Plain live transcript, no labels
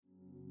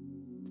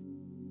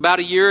About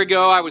a year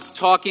ago, I was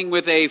talking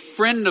with a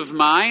friend of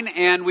mine,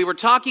 and we were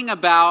talking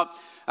about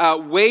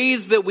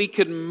ways that we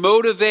could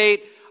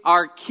motivate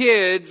our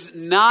kids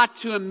not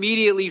to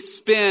immediately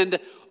spend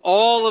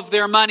all of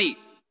their money.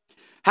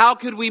 How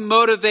could we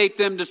motivate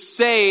them to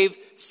save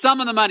some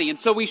of the money? And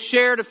so we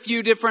shared a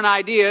few different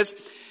ideas,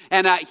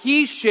 and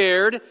he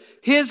shared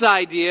his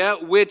idea,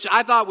 which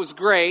I thought was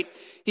great.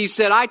 He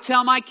said, I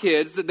tell my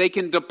kids that they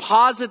can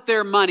deposit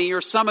their money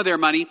or some of their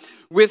money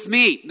with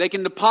me. They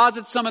can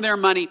deposit some of their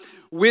money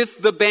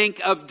with the bank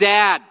of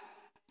Dad,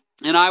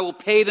 and I will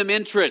pay them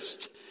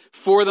interest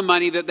for the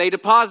money that they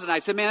deposit. I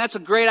said, man, that's a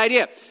great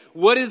idea.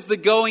 What is the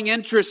going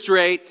interest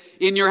rate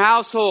in your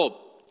household?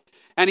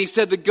 And he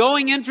said, the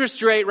going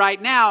interest rate right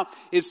now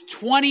is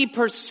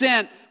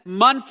 20%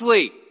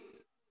 monthly.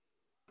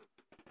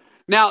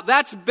 Now,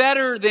 that's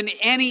better than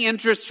any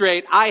interest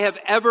rate I have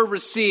ever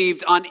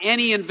received on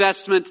any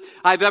investment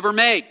I've ever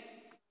made.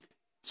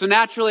 So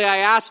naturally, I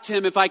asked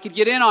him if I could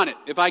get in on it,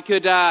 if I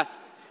could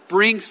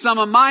bring some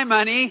of my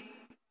money,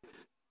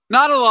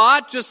 not a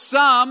lot, just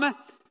some,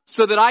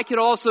 so that I could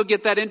also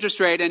get that interest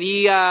rate. And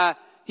he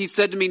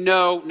said to me,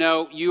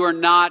 no, you are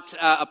not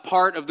a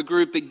part of the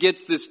group that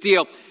gets this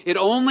deal. It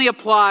only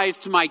applies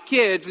to my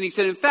kids. And he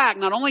said, in fact,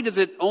 not only does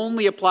it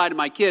only apply to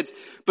my kids,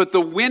 but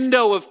the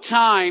window of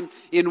time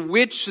in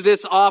which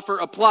this offer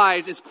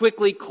applies is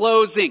quickly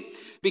closing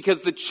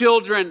because the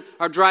children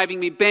are driving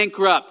me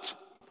bankrupt.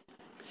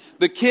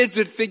 The kids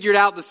had figured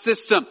out the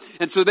system,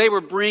 and so they were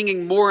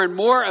bringing more and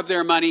more of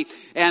their money,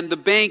 and the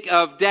bank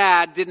of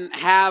Dad didn't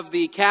have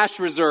the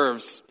cash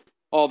reserves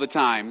all the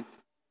time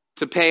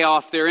to pay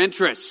off their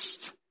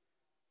interest.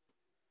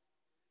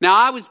 Now,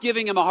 I was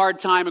giving him a hard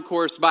time, of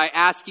course, by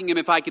asking him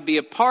if I could be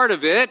a part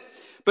of it,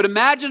 but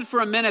imagine for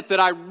a minute that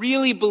I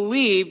really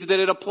believed that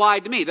it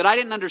applied to me, that I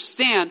didn't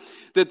understand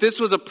that this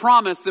was a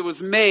promise that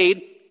was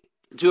made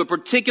to a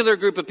particular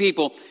group of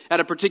people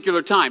at a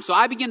particular time. So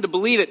I begin to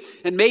believe it,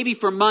 and maybe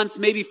for months,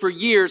 maybe for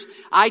years,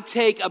 I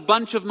take a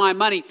bunch of my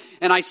money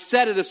and I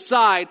set it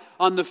aside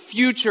on the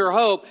future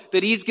hope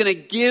that he's going to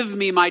give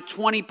me my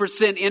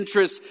 20%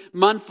 interest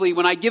monthly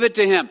when I give it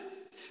to him.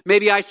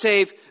 Maybe I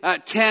save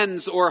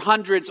tens or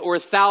hundreds or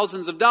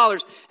thousands of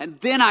dollars, and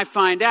then I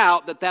find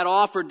out that that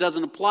offer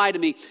doesn't apply to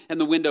me and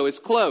the window is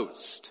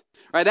closed.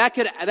 Right, that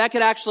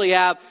could actually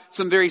have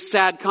some very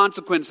sad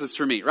consequences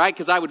for me, right?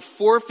 Because I would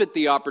forfeit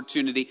the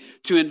opportunity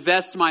to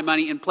invest my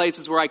money in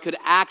places where I could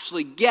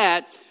actually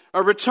get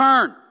a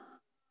return.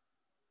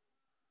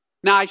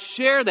 Now, I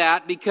share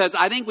that because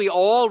I think we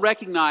all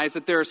recognize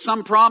that there are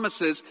some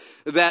promises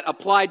that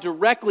apply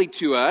directly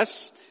to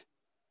us,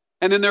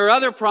 and then there are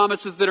other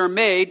promises that are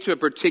made to a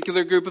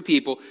particular group of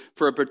people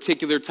for a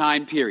particular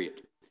time period.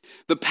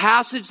 The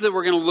passage that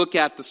we're going to look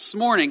at this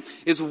morning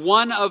is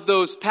one of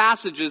those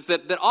passages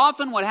that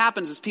often what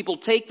happens is people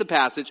take the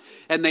passage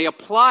and they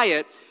apply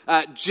it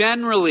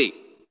generally.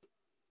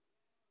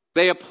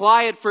 They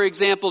apply it, for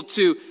example,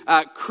 to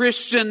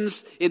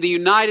Christians in the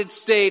United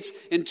States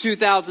in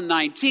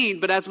 2019.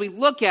 But as we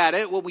look at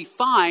it, what we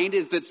find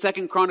is that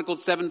 2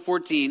 Chronicles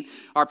 7:14,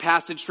 our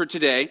passage for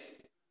today,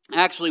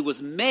 actually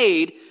was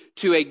made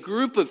to a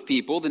group of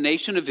people, the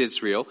nation of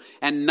Israel,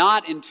 and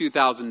not in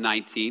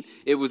 2019.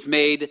 It was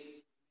made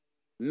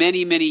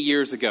many, many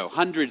years ago,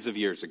 hundreds of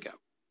years ago,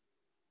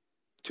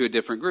 to a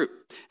different group.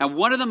 And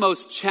one of the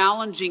most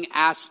challenging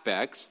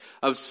aspects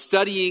of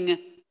studying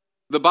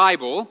the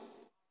Bible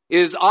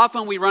is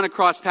often we run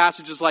across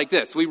passages like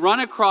this. We run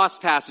across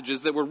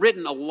passages that were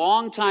written a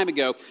long time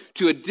ago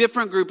to a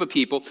different group of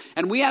people,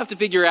 and we have to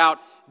figure out,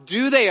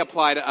 do they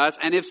apply to us?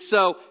 And if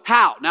so,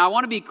 how? Now, I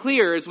want to be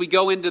clear as we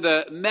go into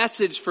the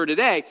message for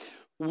today.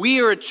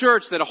 We are a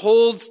church that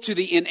holds to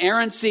the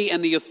inerrancy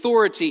and the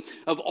authority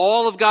of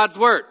all of God's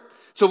Word.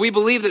 So we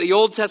believe that the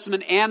Old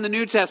Testament and the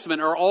New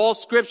Testament are all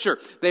Scripture.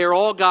 They are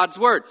all God's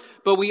Word.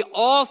 But we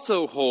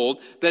also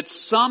hold that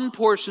some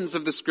portions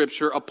of the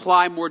Scripture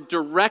apply more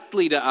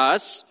directly to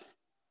us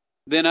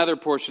than other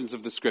portions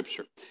of the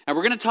Scripture. And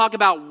we're going to talk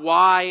about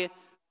why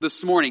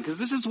this morning, because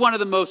this is one of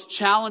the most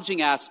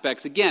challenging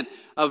aspects, again,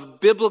 of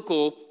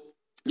biblical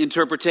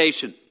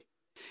interpretation.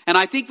 And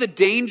I think the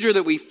danger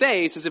that we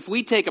face is if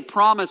we take a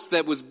promise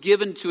that was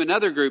given to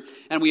another group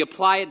and we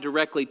apply it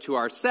directly to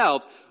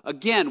ourselves,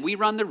 again, we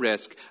run the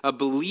risk of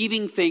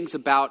believing things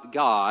about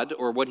God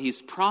or what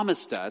He's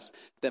promised us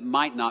that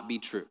might not be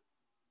true.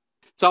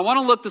 So I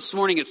want to look this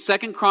morning at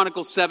 2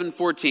 Chronicles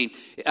 7:14.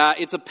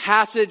 It's a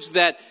passage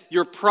that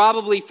you're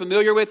probably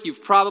familiar with.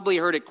 You've probably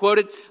heard it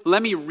quoted.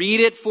 Let me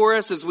read it for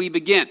us as we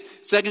begin.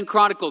 2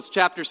 Chronicles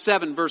chapter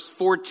 7, verse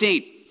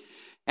 14.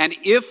 And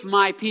if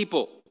my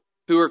people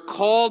who are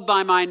called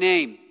by my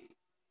name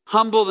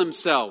humble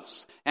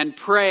themselves and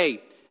pray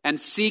and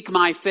seek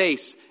my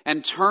face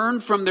and turn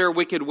from their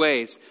wicked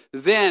ways,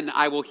 then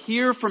I will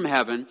hear from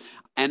heaven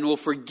and will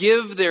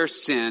forgive their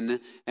sin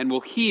and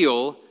will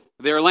heal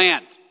their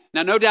land.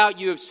 Now, no doubt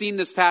you have seen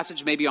this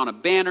passage maybe on a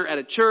banner at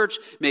a church.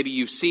 Maybe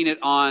you've seen it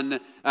on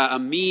a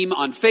meme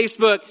on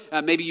Facebook.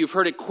 Maybe you've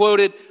heard it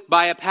quoted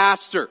by a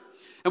pastor.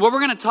 And what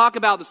we're going to talk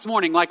about this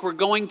morning, like we're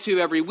going to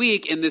every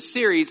week in this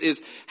series,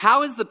 is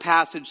how is the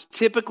passage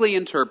typically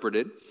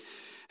interpreted?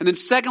 And then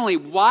secondly,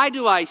 why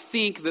do I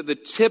think that the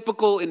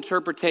typical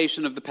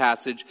interpretation of the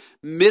passage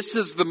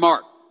misses the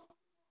mark?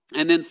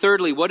 And then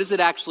thirdly, what does it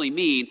actually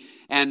mean?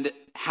 And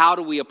how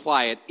do we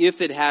apply it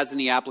if it has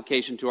any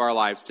application to our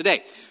lives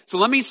today? So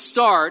let me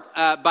start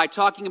by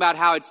talking about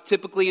how it's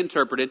typically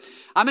interpreted.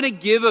 I'm going to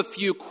give a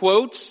few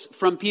quotes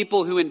from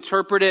people who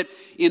interpret it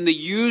in the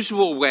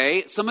usual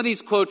way. Some of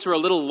these quotes are a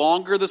little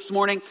longer this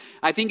morning.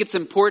 I think it's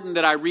important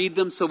that I read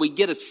them so we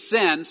get a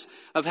sense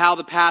of how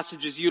the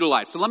passage is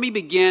utilized. So let me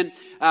begin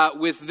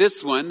with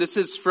this one. This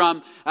is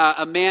from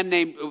a man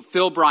named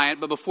Phil Bryant.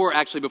 But before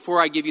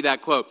I give you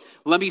that quote,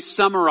 let me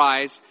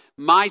summarize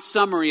my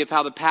summary of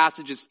how the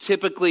passage is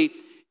typically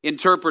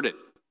interpreted.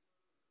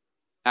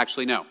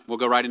 Actually, no. We'll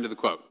go right into the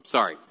quote.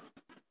 Sorry.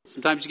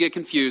 Sometimes you get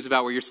confused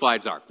about where your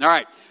slides are. All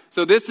right.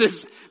 So this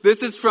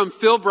is from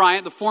Phil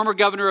Bryant, the former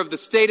governor of the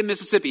state of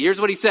Mississippi. Here's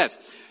what he says.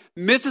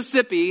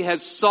 Mississippi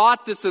has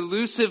sought this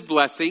elusive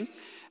blessing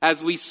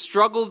as we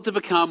struggled to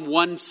become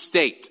one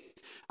state.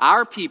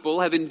 Our people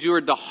have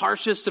endured the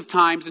harshest of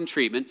times and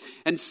treatment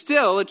and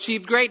still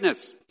achieved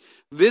greatness.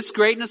 This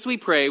greatness, we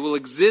pray, will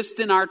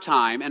exist in our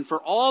time and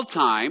for all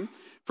time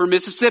for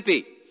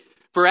Mississippi.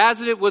 For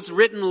as it was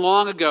written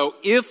long ago,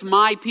 if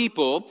my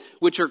people,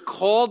 which are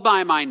called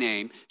by my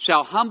name,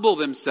 shall humble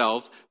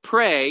themselves,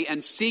 pray,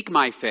 and seek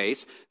my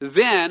face,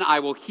 then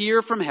I will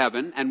hear from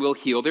heaven and will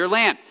heal their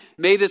land.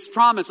 May this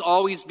promise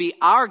always be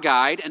our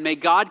guide, and may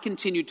God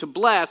continue to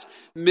bless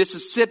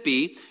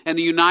Mississippi and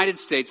the United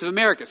States of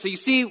America. So you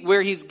see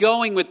where he's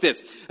going with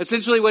this.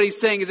 Essentially what he's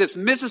saying is this: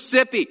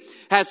 Mississippi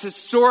has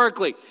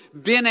historically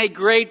been a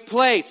great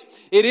place.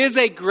 It is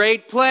a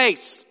great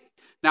place.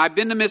 Now, I've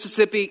been to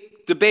Mississippi.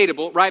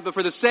 Debatable, right? But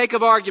for the sake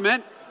of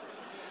argument,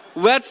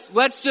 let's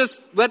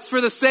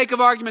for the sake of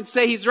argument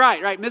say he's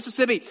right?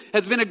 Mississippi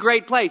has been a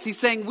great place. He's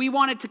saying we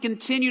want it to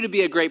continue to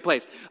be a great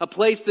place, a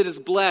place that is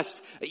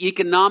blessed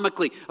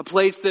economically, a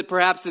place that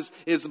perhaps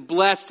is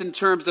blessed in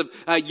terms of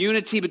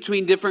unity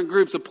between different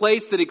groups, a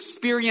place that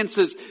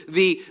experiences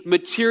the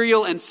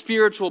material and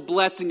spiritual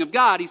blessing of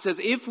God. He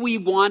says if we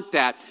want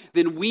that,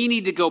 then we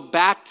need to go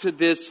back to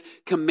this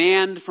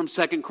command from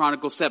 2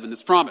 Chronicles 7,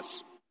 this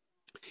promise.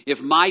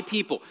 If my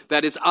people,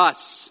 that is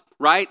us,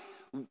 right,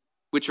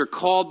 which are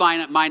called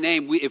by my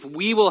name, if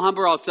we will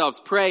humble ourselves,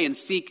 pray, and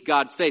seek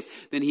God's face,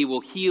 then he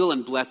will heal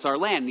and bless our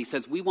land. And he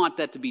says we want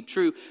that to be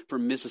true for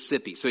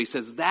Mississippi. So he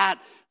says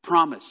that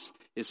promise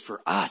is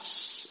for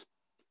us.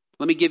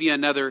 Let me give you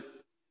another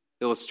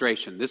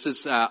illustration. This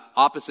is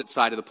opposite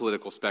side of the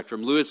political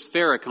spectrum. Louis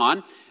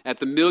Farrakhan at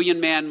the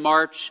Million Man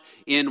March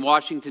in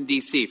Washington,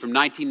 D.C. from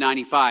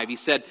 1995. He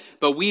said,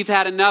 "But we've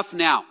had enough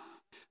now.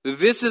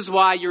 This is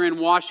why you're in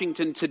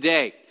Washington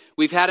today.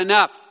 We've had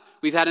enough.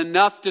 We've had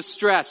enough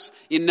distress,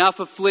 enough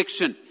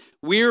affliction.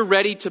 We're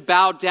ready to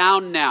bow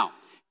down now.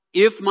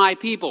 If my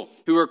people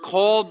who are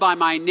called by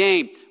my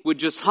name would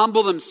just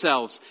humble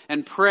themselves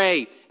and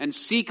pray and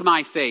seek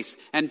my face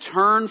and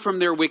turn from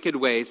their wicked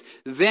ways,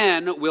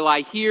 then will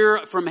I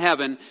hear from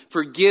heaven,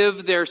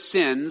 forgive their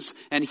sins,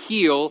 and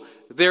heal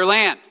their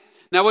land."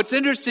 Now, what's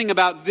interesting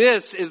about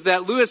this is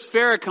that Louis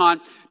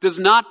Farrakhan does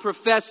not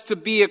profess to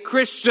be a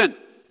Christian.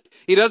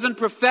 He doesn't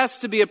profess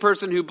to be a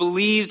person who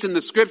believes in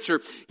the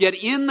scripture, yet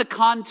in the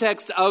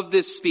context of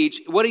this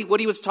speech, what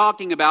he was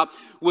talking about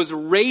was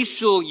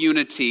racial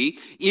unity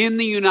in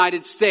the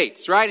United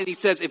States, right? And he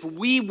says if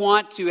we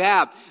want to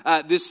have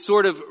this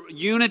sort of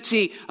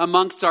unity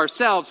amongst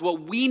ourselves,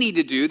 what we need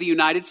to do, the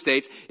United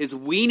States, is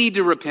we need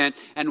to repent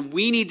and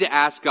we need to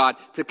ask God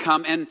to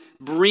come and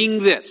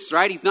bring this,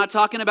 right? He's not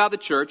talking about the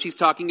church, he's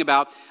talking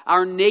about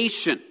our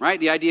nation, right?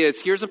 The idea is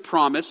here's a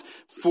promise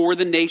for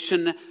the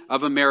nation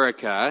of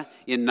America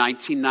in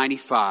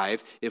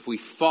 1995. If we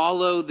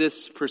follow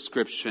this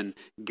prescription,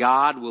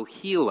 God will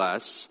heal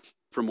us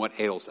from what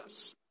ails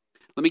us.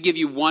 Let me give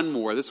you one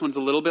more. This one's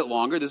a little bit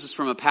longer. This is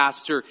from a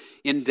pastor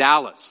in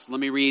Dallas. Let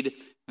me read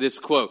this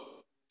quote.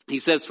 He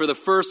says, "For the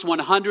first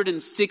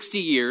 160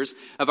 years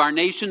of our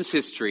nation's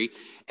history,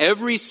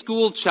 every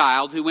school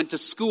child who went to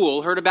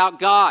school heard about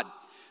God.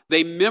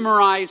 They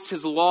memorized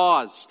his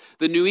laws.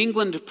 The New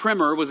England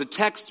Primer was a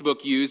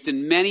textbook used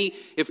in many,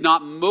 if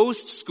not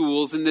most,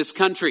 schools in this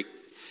country.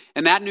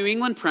 And that New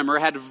England Primer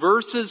had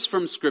verses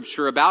from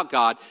Scripture about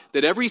God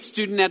that every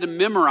student had to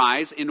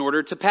memorize in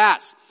order to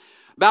pass.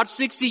 About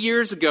 60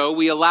 years ago,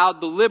 we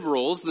allowed the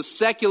liberals, the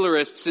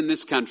secularists in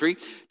this country,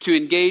 to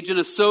engage in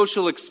a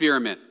social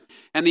experiment.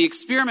 And the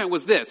experiment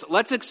was this: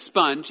 let's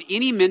expunge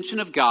any mention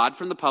of God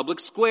from the public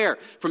square,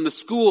 from the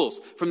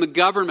schools, from the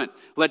government.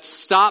 Let's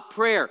stop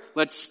prayer.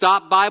 Let's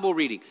stop Bible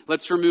reading.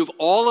 Let's remove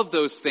all of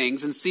those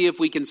things and see if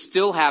we can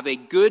still have a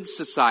good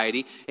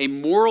society, a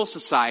moral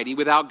society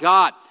without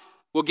God.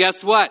 Well,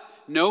 guess what?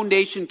 No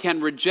nation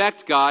can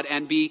reject God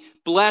and be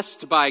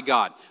blessed by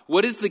God?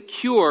 What is the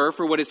cure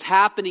for what is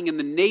happening in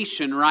the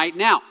nation right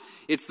now?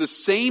 It's the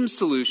same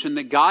solution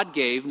that God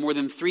gave more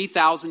than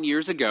 3,000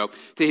 years ago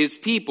to his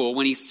people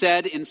when he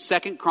said in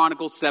 2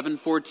 Chronicles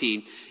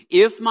 7:14,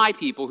 "If my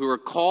people who are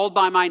called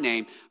by my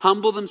name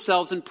humble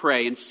themselves and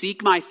pray and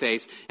seek my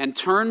face and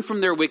turn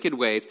from their wicked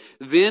ways,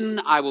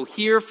 then I will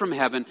hear from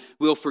heaven,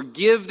 will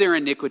forgive their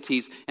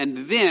iniquities,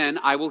 and then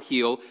I will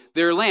heal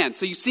their land."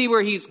 So you see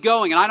where he's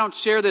going. And I don't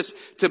share this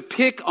to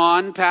pick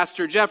on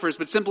Pastor Jeffers,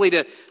 but simply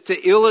to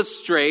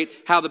illustrate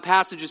how the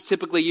passage is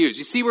typically used.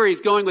 You see where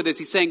he's going with this.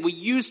 He's saying we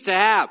used to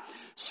have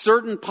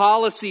certain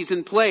policies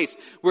in place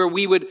where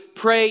we would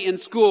pray in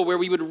school, where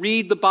we would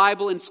read the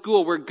Bible in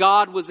school, where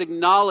God was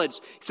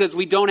acknowledged. He says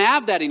we don't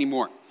have that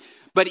anymore.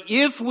 But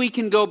if we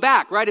can go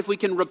back, right, if we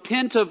can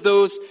repent of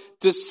those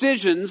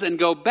decisions and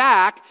go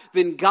back,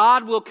 then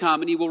God will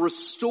come and he will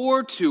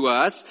restore to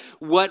us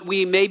what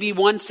we maybe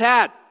once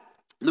had.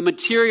 The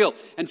material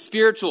and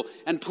spiritual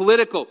and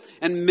political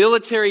and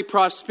military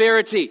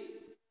prosperity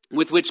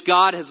with which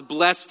God has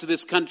blessed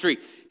this country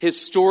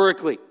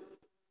historically.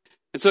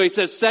 And so he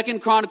says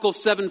 2 Chronicles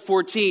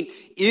 7:14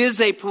 is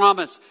a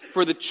promise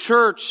for the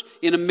church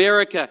in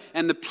America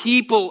and the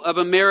people of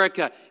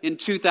America in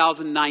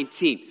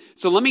 2019.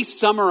 So let me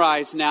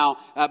summarize now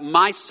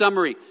my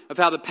summary of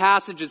how the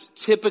passage is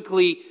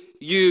typically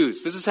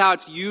used. This is how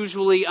it's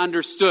usually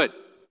understood.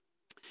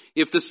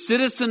 If the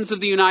citizens of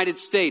the United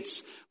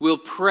States will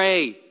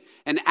pray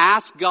and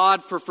ask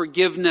God for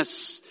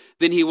forgiveness,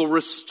 then he will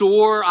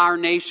restore our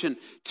nation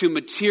to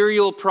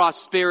material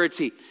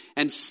prosperity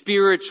and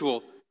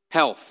spiritual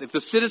health. If the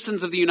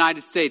citizens of the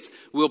United States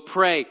will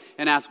pray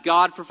and ask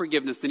God for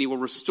forgiveness, then he will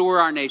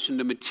restore our nation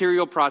to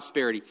material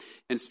prosperity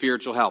and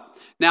spiritual health.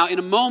 Now, in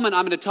a moment,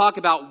 I'm going to talk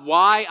about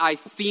why I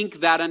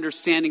think that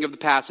understanding of the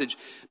passage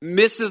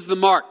misses the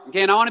mark.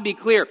 Okay, and I want to be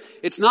clear.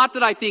 It's not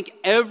that I think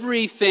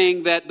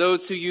everything that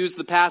those who use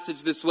the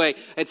passage this way,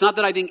 it's not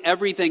that I think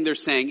everything they're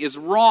saying is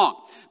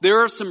wrong. There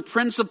are some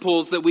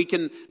principles that we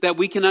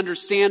can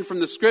understand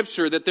from the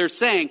scripture that they're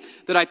saying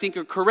that I think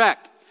are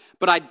correct.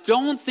 But I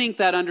don't think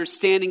that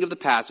understanding of the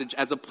passage,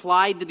 as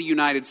applied to the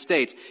United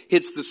States,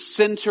 hits the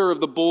center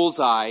of the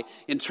bullseye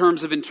in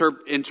terms of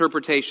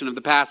interpretation of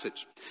the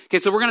passage. Okay,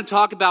 so we're going to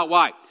talk about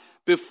why.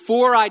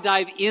 Before I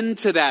dive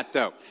into that,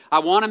 though, I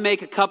want to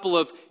make a couple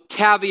of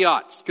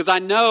caveats, because I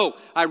know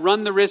I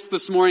run the risk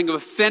this morning of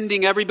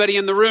offending everybody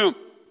in the room.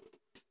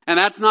 And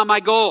that's not my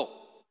goal.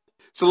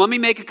 So let me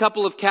make a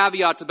couple of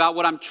caveats about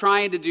what I'm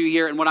trying to do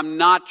here and what I'm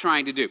not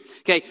trying to do.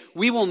 Okay,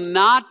 we will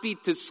not be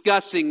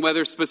discussing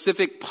whether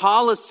specific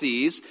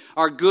policies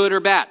are good or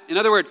bad. In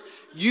other words,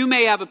 you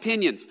may have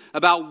opinions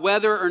about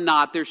whether or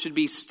not there should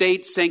be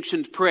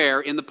state-sanctioned prayer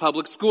in the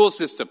public school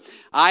system.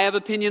 I have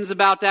opinions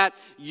about that.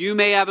 You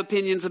may have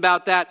opinions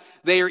about that.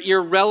 They are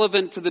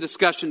irrelevant to the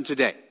discussion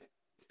today.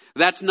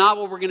 That's not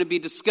what we're going to be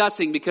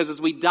discussing, because as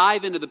we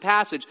dive into the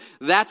passage,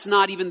 that's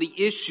not even the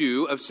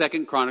issue of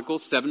 2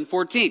 Chronicles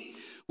 7:14.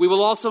 We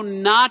will also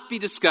not be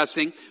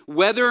discussing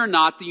whether or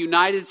not the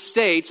United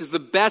States is the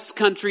best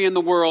country in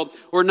the world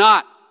or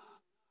not.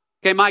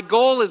 Okay, my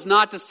goal is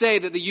not to say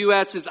that the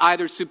U.S. is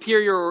either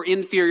superior or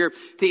inferior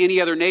to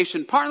any other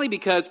nation, partly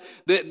because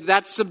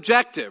that's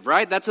subjective,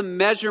 right? That's a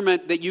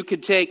measurement that you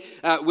could take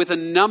with a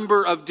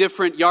number of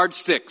different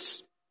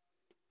yardsticks.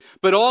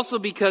 But also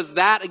because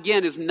that,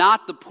 again, is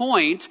not the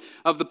point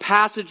of the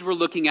passage we're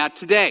looking at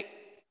today.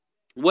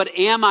 What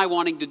am I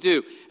wanting to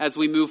do as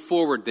we move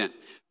forward then?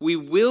 We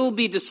will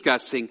be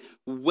discussing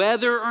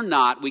whether or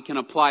not we can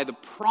apply the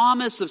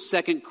promise of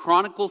 2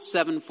 Chronicles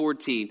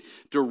 7:14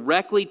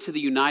 directly to the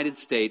United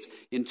States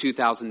in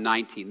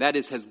 2019. That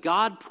is, has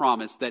God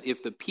promised that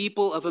if the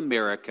people of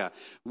America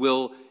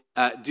will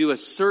do a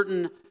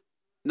certain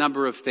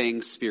number of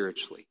things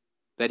spiritually,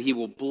 that he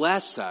will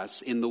bless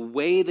us in the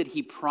way that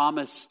he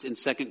promised in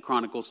 2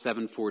 Chronicles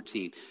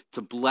 7:14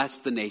 to bless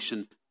the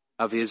nation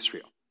of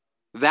Israel?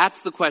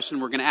 That's the question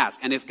we're going to ask.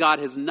 And if God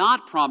has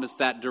not promised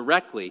that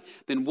directly,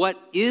 then what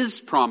is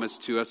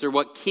promised to us, or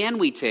what can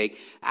we take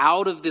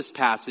out of this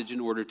passage in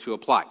order to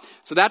apply?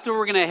 So that's where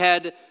we're going to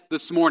head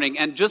this morning.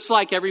 And just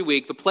like every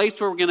week, the place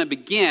where we're going to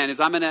begin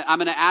is I'm going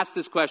to ask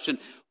this question: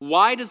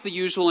 why does the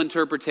usual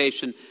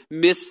interpretation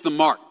miss the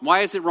mark? Why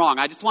is it wrong?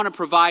 I just want to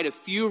provide a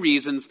few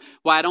reasons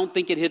why I don't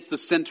think it hits the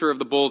center of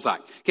the bullseye.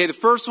 Okay, the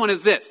first one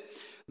is this.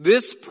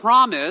 This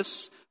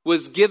promise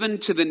was given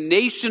to the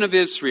nation of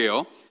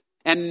Israel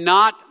and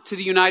not to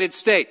the United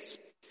States.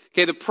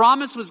 Okay, the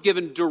promise was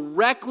given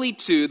directly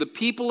to the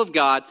people of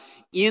God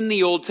in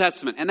the Old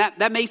Testament. And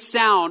that may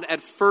sound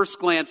at first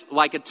glance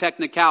like a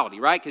technicality,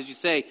 right? Because you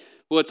say,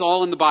 well, it's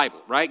all in the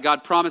Bible, right?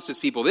 God promised his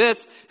people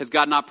this. Has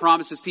God not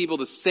promised his people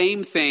the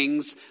same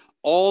things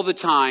all the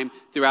time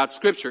throughout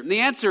Scripture? And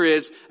the answer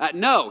is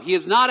no. He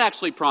has not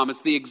actually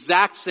promised the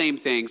exact same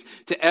things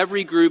to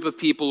every group of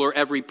people or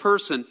every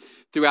person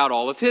throughout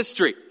all of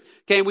history.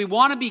 Okay, and we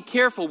want to be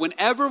careful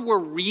whenever we're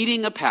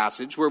reading a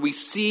passage where we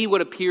see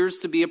what appears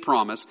to be a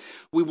promise.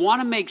 We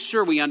want to make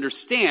sure we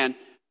understand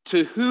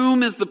to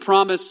whom is the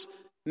promise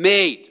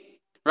made,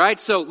 right?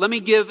 So let me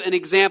give an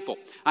example.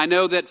 I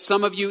know that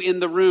some of you in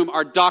the room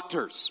are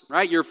doctors,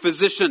 right? You're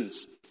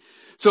physicians.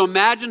 So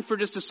imagine for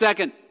just a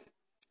second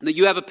that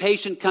you have a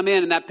patient come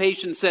in and that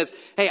patient says,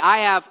 hey, I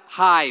have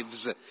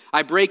hives.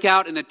 I break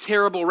out in a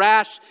terrible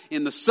rash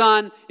in the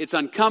sun. It's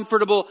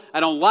uncomfortable. I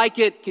don't like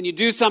it. Can you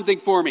do something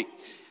for me?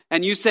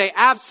 And you say,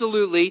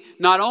 absolutely.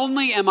 Not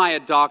only am I a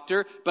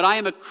doctor, but I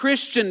am a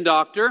Christian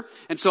doctor.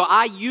 And so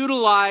I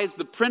utilize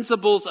the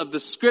principles of the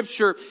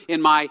scripture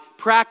in my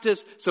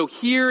practice. So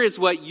here is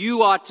what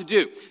you ought to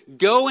do.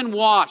 Go and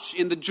wash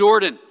in the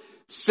Jordan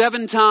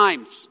 7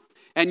 times,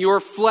 and your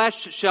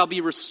flesh shall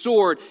be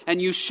restored,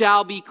 and you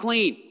shall be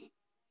clean.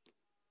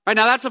 Right,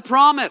 now that's a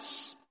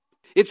promise.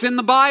 It's in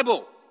the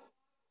Bible.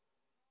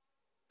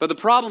 But the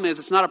problem is,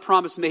 it's not a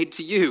promise made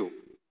to you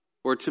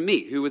or to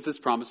me. Who was this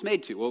promise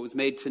made to? Well, it was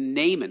made to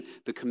Naaman,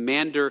 the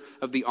commander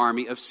of the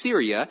army of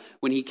Syria,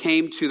 when he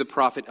came to the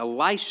prophet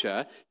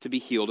Elisha to be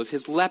healed of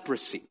his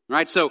leprosy.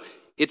 Right? So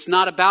it's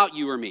not about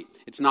you or me.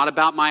 It's not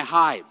about my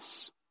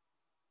hives.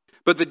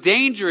 But the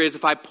danger is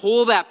if I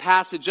pull that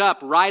passage up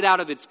right out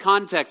of its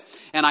context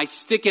and I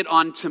stick it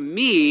onto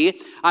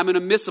me, I'm going to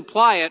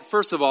misapply it,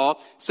 first of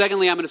all.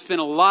 Secondly, I'm going to spend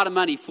a lot of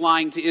money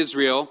flying to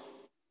Israel.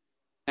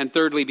 And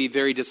thirdly, be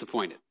very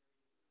disappointed.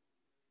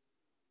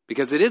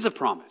 Because it is a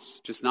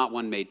promise, just not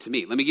one made to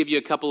me. Let me give you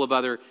a couple of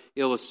other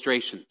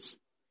illustrations.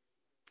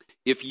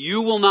 If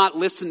you will not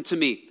listen to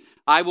me,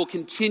 I will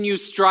continue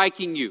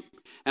striking you,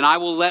 and I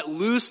will let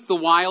loose the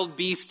wild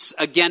beasts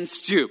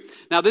against you.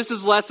 Now, this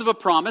is less of a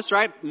promise,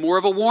 right? More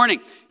of a warning.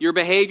 Your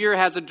behavior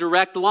has a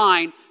direct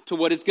line to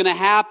what is going to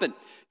happen.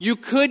 You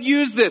could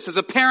use this as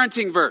a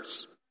parenting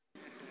verse.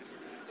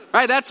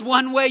 Right? That's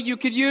one way you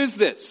could use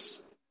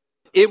this.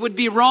 It would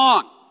be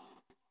wrong.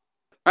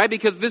 Right?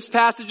 Because this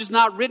passage is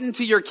not written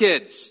to your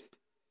kids.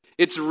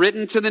 It's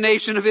written to the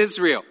nation of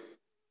Israel.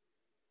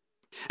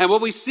 And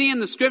what we see in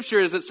the scripture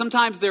is that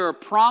sometimes there are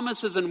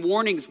promises and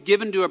warnings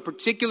given to a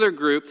particular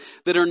group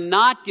that are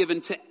not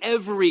given to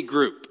every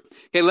group.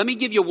 Okay, let me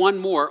give you one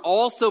more,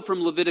 also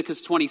from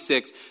Leviticus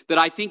 26, that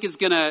I think is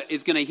gonna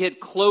hit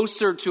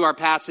closer to our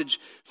passage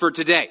for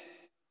today.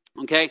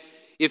 Okay?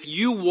 If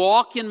you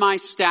walk in my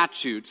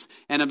statutes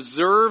and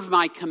observe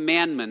my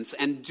commandments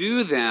and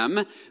do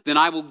them, then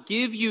I will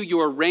give you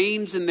your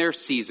rains in their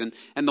season,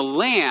 and the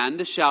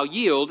land shall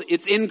yield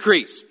its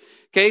increase.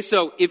 Okay,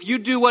 so if you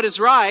do what is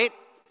right,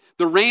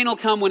 the rain will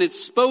come when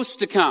it's supposed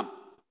to come,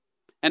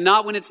 and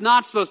not when it's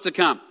not supposed to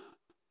come.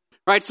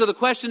 Right, so the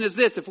question is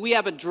this: if we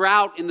have a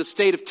drought in the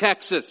state of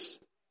Texas,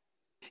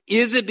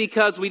 is it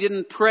because we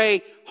didn't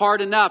pray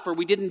hard enough, or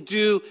we didn't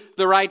do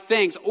the right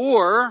things?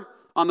 Or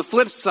on the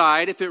flip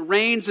side, if it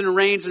rains and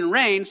rains and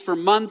rains for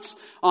months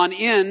on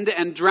end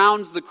and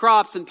drowns the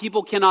crops and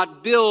people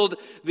cannot build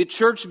the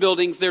church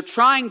buildings they're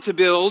trying to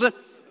build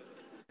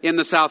in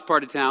the south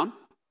part of town,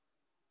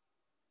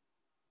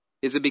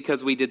 is it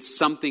because we did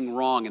something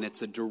wrong and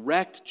it's a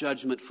direct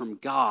judgment from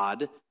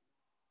God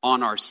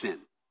on our sin?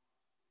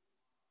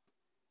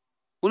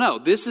 Well, no,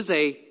 this is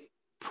a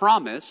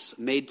promise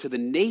made to the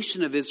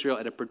nation of Israel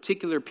at a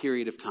particular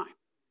period of time.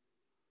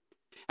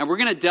 And we're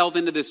going to delve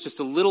into this just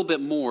a little bit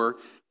more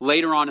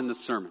later on in the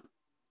sermon.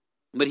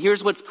 But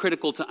here's what's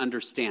critical to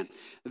understand.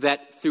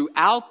 That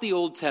throughout the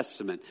Old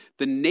Testament,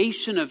 the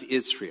nation of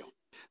Israel,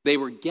 they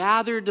were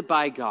gathered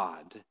by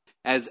God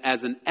as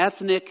an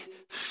ethnic,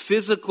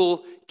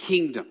 physical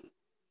kingdom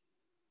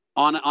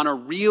on a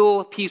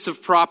real piece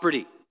of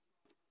property,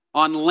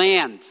 on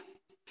land.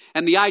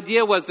 And the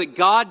idea was that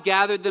God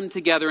gathered them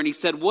together and he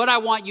said, what I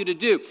want you to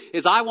do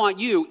is I want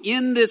you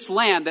in this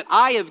land that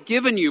I have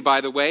given you,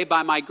 by the way,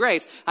 by my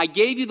grace. I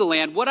gave you the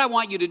land. What I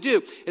want you to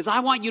do is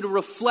I want you to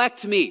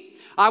reflect me.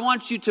 I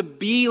want you to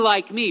be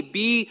like me,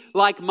 be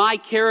like my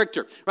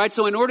character, right?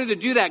 So in order to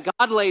do that,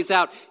 God lays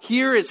out,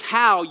 here is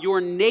how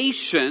your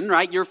nation,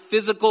 right, your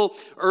physical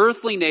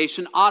earthly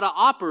nation ought to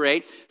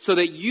operate so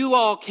that you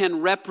all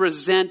can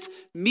represent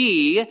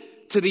me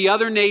to the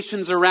other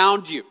nations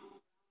around you.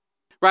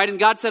 Right? And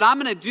God said,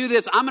 I'm going to do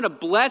this. I'm going to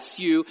bless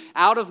you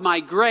out of my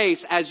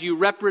grace as you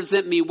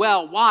represent me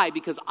well. Why?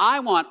 Because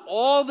I want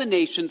all the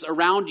nations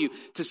around you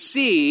to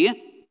see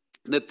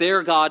that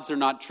their gods are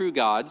not true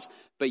gods,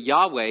 but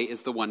Yahweh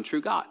is the one true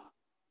God.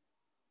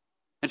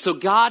 And so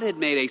God had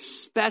made a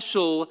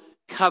special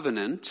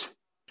covenant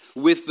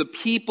with the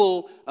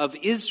people of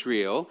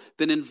Israel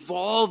that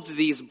involved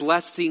these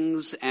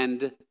blessings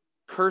and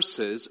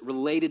curses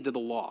related to the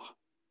law.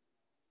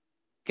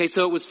 Okay,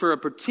 so it was for a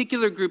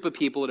particular group of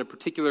people at a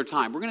particular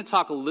time. We're going to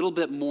talk a little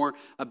bit more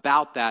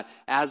about that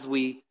as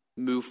we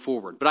move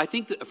forward. But I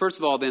think that, first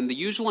of all, then, the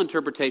usual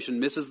interpretation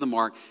misses the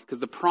mark because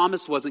the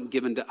promise wasn't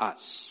given to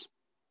us.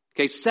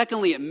 Okay,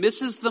 secondly, it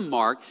misses the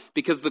mark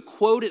because the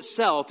quote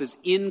itself is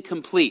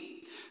incomplete.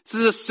 This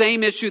is the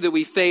same issue that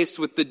we faced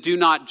with the do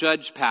not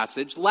judge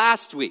passage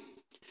last week.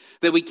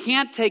 That we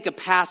can't take a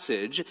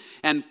passage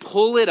and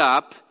pull it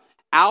up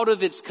out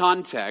of its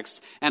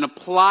context and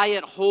apply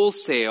it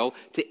wholesale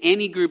to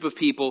any group of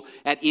people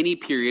at any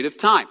period of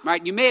time,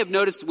 right? You may have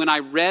noticed when I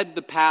read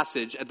the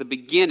passage at the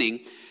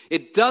beginning,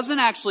 it doesn't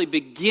actually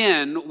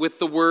begin with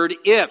the word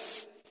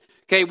if.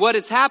 Okay, what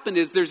has happened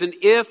is there's an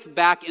if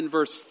back in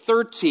verse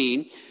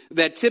 13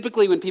 that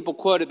typically when people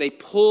quote it, they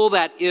pull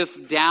that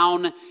if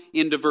down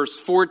into verse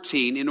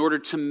 14 in order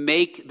to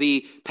make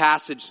the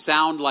passage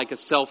sound like a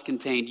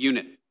self-contained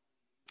unit.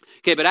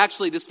 Okay, but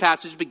actually this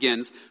passage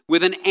begins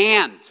with an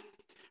and.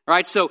 All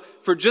right, so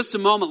for just a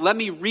moment, let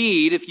me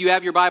read, if you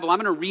have your Bible, I'm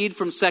going to read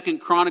from 2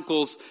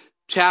 Chronicles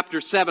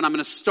chapter 7. I'm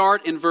going to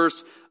start in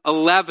verse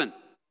 11.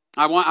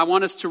 I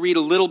want us to read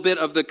a little bit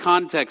of the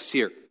context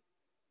here.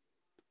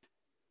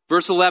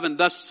 Verse 11,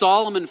 thus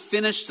Solomon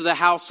finished the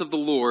house of the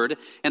Lord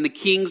and the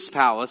king's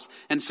palace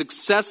and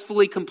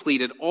successfully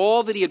completed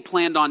all that he had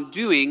planned on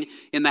doing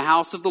in the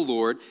house of the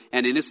Lord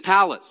and in his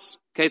palace.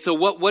 Okay, so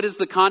what is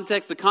the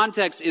context? The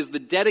context is the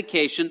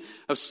dedication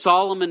of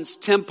Solomon's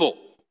temple.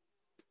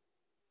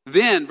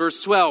 Then,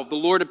 verse 12, the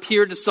Lord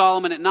appeared to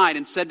Solomon at night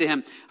and said to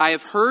him, I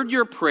have heard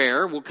your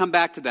prayer. We'll come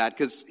back to that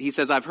because he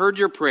says, I've heard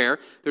your prayer.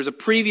 There's a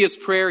previous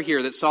prayer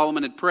here that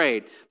Solomon had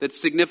prayed that's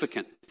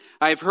significant.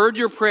 I have heard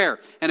your prayer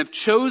and have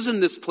chosen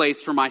this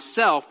place for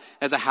myself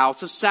as a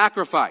house of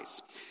sacrifice.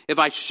 If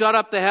I shut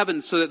up the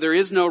heavens so that there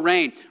is no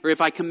rain, or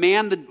if I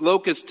command the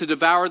locusts to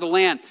devour the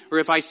land, or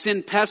if I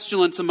send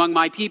pestilence among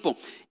my people,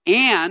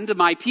 and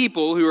my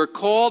people who are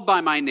called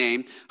by my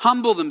name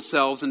humble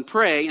themselves and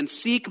pray and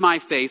seek my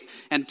face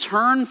and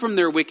turn from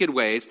their wicked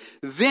ways,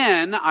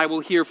 then I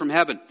will hear from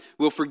heaven,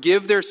 will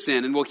forgive their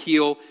sin and will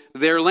heal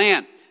their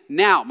land.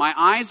 Now my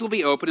eyes will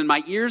be open and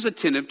my ears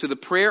attentive to the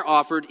prayer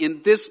offered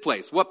in this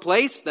place. What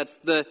place? That's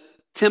the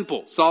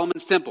temple,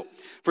 Solomon's temple.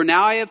 For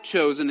now I have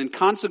chosen and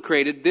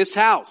consecrated this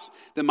house,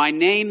 that my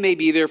name may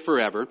be there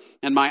forever,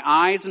 and my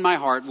eyes and my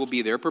heart will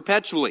be there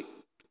perpetually.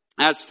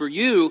 As for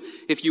you,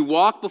 if you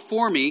walk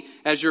before me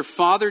as your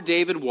father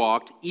David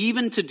walked,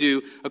 even to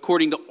do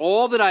according to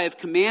all that I have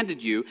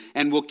commanded you,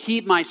 and will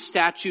keep my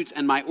statutes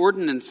and my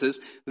ordinances,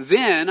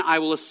 then I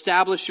will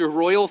establish your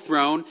royal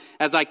throne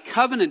as I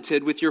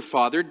covenanted with your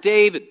father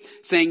David,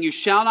 saying you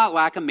shall not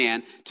lack a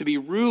man to be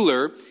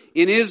ruler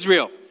in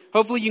Israel.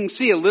 Hopefully you can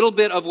see a little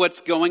bit of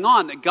what's going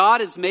on, that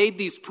God has made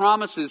these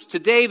promises to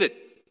David.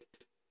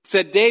 He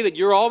said, David,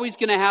 you're always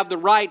going to have the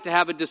right to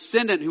have a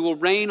descendant who will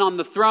reign on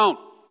the throne.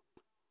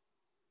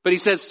 But he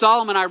says,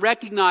 Solomon, I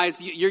recognize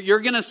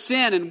you're going to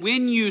sin, and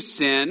when you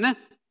sin,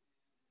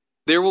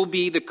 there will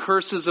be the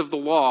curses of the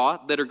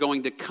law that are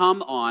going to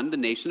come on the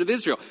nation of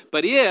Israel.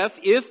 But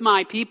if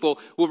my people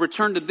will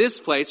return to this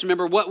place,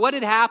 remember what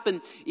had happened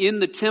in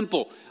the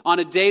temple on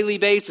a daily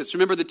basis.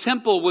 Remember, the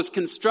temple was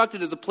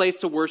constructed as a place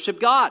to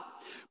worship God.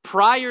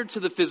 Prior to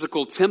the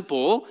physical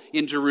temple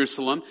in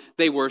Jerusalem,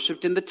 they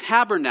worshiped in the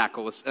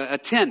tabernacle, a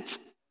tent.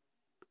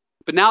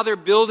 But now they're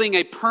building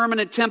a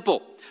permanent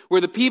temple where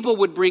the people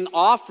would bring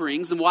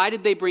offerings. And why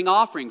did they bring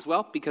offerings?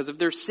 Well, because of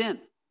their sin.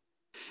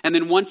 And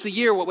then once a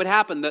year, what would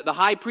happen? The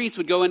high priest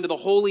would go into the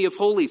Holy of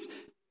Holies,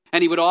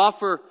 and he would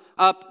offer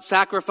up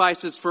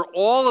sacrifices for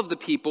all of the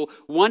people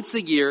once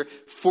a year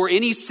for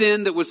any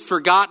sin that was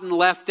forgotten,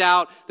 left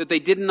out, that they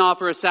didn't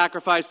offer a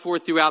sacrifice for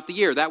throughout the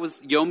year. That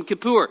was Yom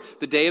Kippur,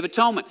 the Day of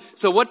Atonement.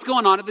 So what's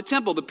going on at the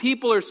temple? The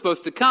people are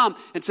supposed to come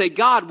and say,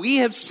 God, we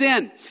have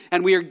sinned,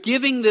 and we are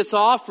giving this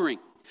offering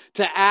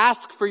to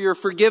ask for your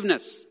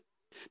forgiveness.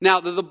 Now,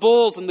 the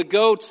bulls and the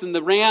goats and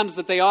the rams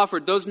that they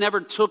offered, those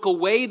never took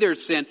away their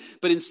sin,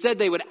 but instead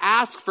they would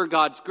ask for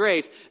God's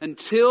grace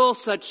until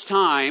such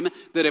time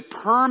that a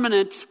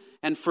permanent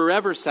and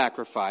forever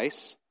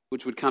sacrifice,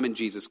 which would come in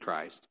Jesus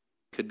Christ,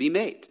 could be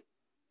made.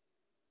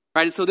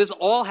 Right? And so this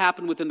all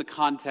happened within the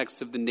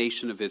context of the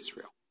nation of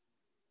Israel.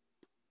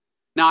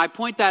 Now, I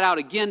point that out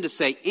again to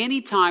say,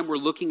 anytime we're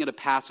looking at a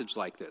passage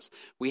like this,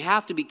 we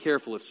have to be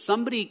careful. If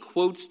somebody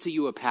quotes to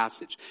you a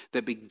passage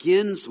that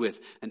begins with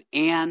an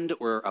and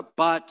or a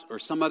but or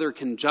some other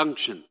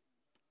conjunction,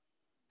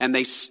 and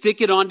they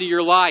stick it onto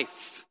your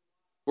life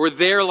or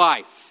their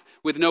life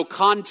with no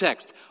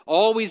context,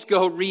 always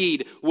go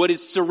read what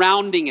is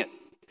surrounding it.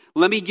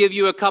 Let me give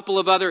you a couple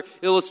of other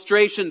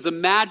illustrations.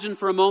 Imagine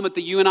for a moment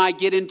that you and I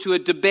get into a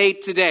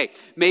debate today,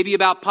 maybe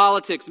about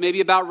politics,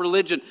 maybe about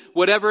religion,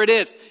 whatever it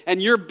is,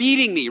 and you're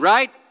beating me,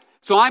 right?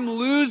 So I'm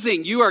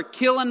losing. You are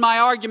killing my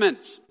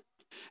arguments.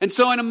 And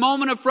so in a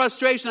moment of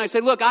frustration, I say,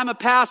 look, I'm a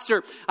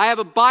pastor. I have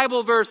a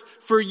Bible verse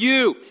for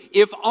you.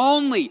 If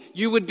only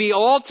you would be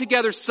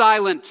altogether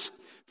silent.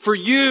 For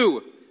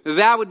you,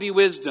 that would be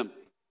wisdom.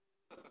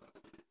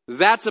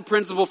 That's a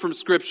principle from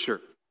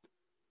Scripture.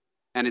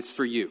 And it's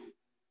for you.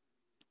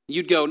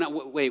 You'd go, no,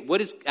 wait,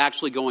 what is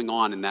actually going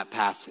on in that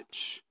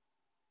passage?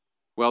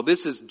 Well,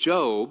 this is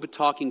Job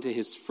talking to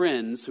his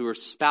friends who are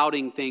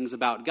spouting things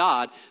about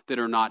God that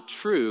are not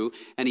true.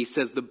 And he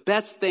says, the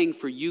best thing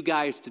for you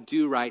guys to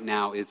do right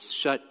now is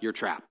shut your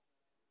trap.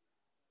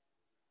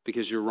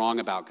 Because you're wrong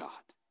about God.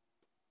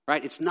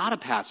 Right? It's not a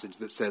passage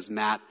that says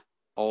Matt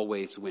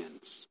always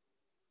wins.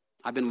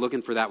 I've been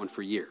looking for that one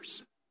for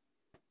years.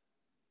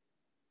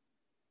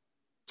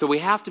 So we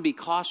have to be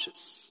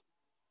cautious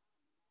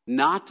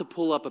not to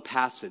pull up a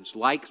passage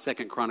like 2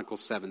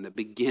 Chronicles 7 that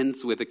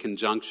begins with a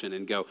conjunction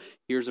and go,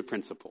 here's a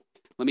principle.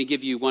 Let me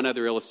give you one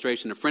other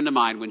illustration. A friend of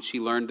mine, when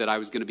she learned that I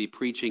was going to be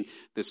preaching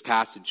this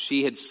passage,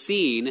 she had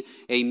seen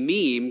a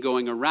meme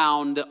going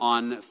around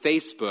on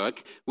Facebook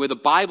with a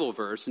Bible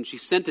verse, and she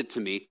sent it to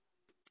me.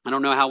 I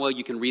don't know how well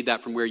you can read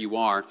that from where you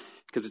are,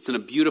 because it's in a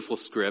beautiful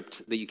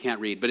script that you can't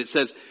read. But it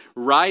says,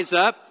 "Rise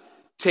up,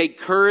 take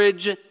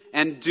courage,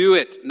 and do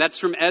it." And that's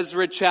from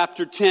Ezra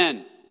chapter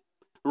 10.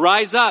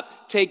 Rise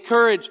up, take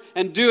courage,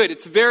 and do it.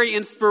 It's very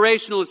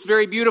inspirational. It's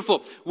very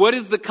beautiful. What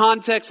is the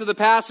context of the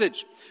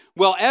passage?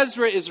 Well,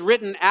 Ezra is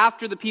written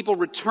after the people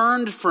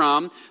returned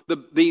from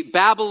the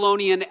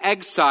Babylonian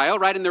exile,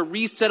 right? And they're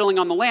resettling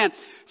on the land.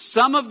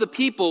 Some of the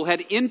people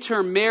had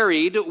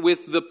intermarried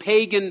with the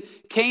pagan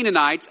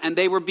Canaanites, and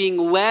they were being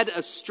led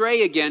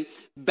astray again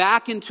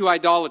back into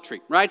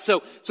idolatry, right?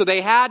 So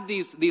they had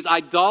these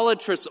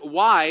idolatrous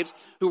wives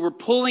who were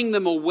pulling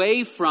them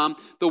away from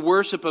the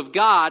worship of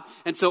God.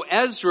 And so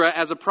Ezra,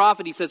 as a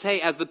prophet, he says,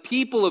 hey, as the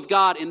people of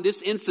God in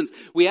this instance,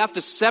 we have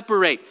to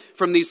separate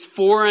from these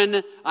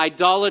foreign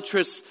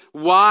idolatrous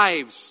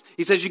wives.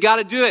 He says, you got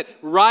to do it.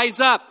 Rise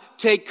up,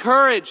 take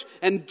courage,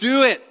 and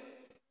do it.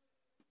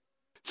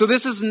 So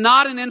this is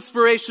not an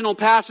inspirational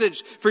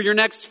passage for your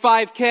next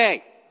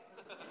 5K.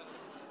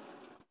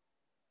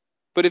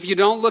 But if you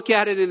don't look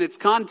at it in its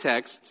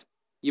context,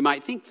 you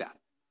might think that.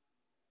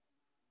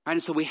 Right?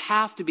 And so we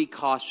have to be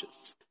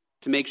cautious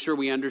to make sure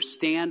we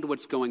understand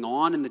what's going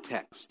on in the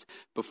text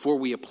before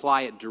we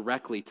apply it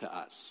directly to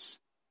us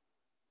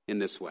in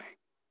this way.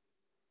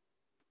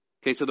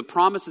 Okay, so the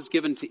promise is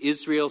given to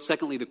Israel.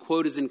 Secondly, the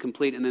quote is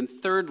incomplete. And then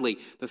thirdly,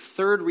 the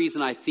third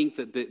reason I think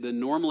that the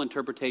normal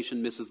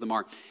interpretation misses the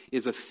mark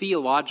is a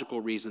theological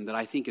reason that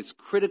I think is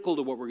critical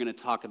to what we're going to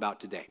talk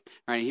about today.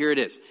 All right, here it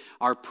is.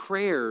 Our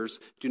prayers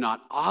do not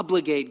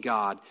obligate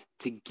God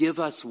to give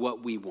us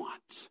what we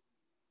want.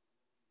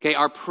 Okay,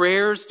 our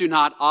prayers do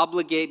not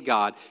obligate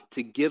God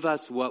to give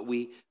us what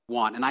we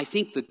want. And I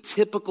think the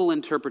typical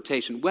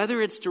interpretation, whether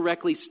it's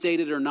directly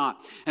stated or not,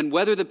 and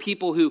whether the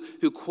people who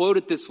quote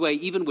it this way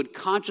even would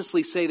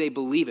consciously say they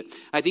believe it,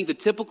 I think the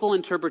typical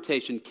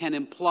interpretation can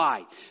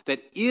imply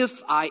that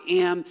if I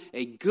am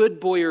a good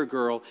boy or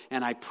girl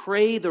and I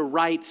pray the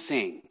right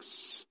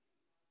things,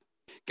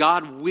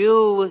 God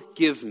will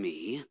give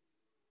me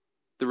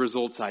the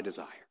results I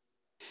desire.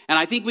 And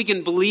I think we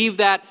can believe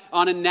that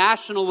on a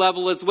national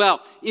level as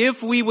well.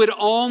 If we would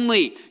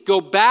only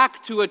go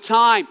back to a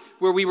time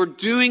where we were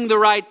doing the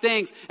right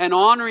things and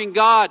honoring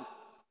God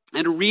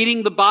and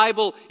reading the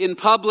Bible in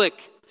public,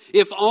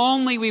 if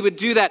only we would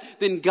do that,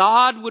 then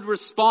God would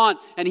respond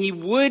and He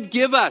would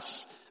give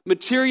us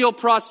material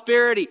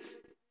prosperity.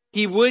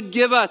 He would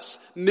give us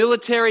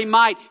military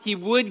might. He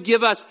would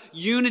give us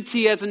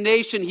unity as a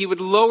nation. He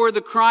would lower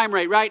the crime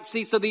rate, right?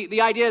 See, so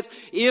the idea is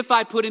if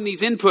I put in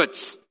these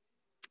inputs,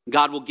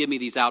 God will give me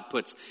these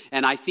outputs.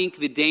 And I think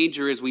the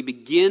danger is we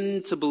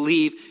begin to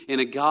believe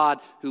in a God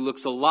who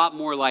looks a lot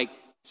more like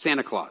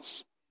Santa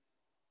Claus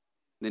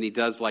than He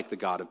does like the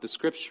God of the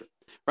Scripture.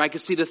 Right?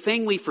 Because see, the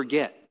thing we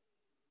forget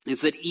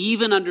is that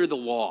even under the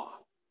law,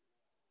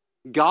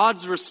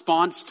 God's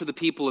response to the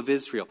people of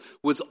Israel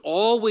was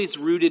always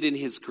rooted in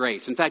His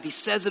grace. In fact, He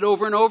says it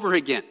over and over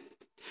again.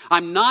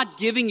 I'm not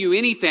giving you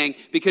anything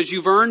because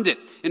you've earned it.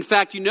 In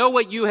fact, you know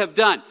what you have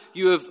done?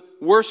 You have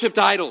worshipped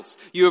idols.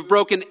 You have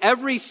broken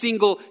every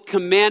single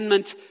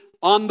commandment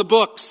on the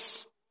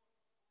books.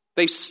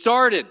 They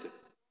started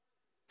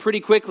pretty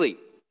quickly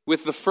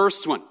with the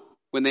first one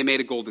when they made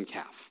a golden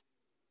calf.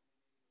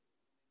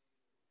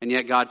 And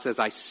yet God says,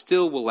 I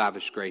still will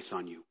lavish grace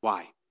on you.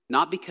 Why?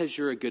 Not because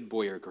you're a good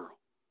boy or girl,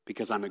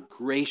 because I'm a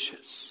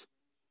gracious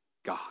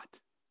God.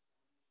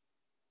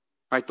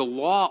 Right? The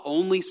law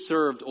only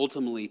served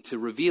ultimately to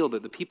reveal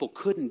that the people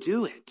couldn't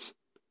do it.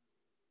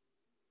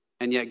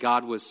 And yet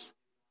God was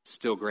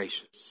still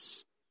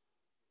gracious.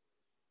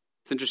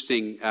 It's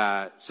interesting,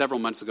 several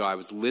months ago I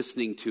was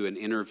listening to an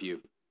interview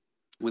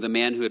with a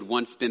man who had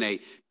once been a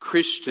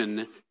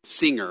Christian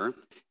singer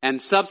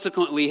and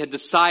subsequently had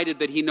decided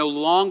that he no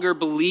longer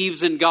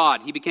believes in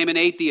God. He became an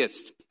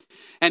atheist.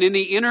 And in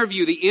the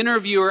interview, the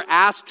interviewer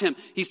asked him,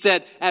 he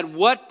said, at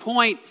what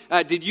point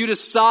did you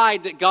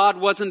decide that God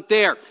wasn't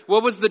there?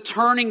 What was the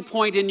turning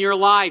point in your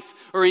life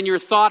or in your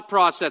thought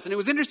process? And it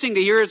was interesting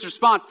to hear his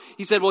response.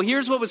 He said, well,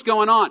 here's what was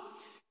going on.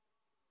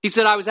 He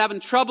said, I was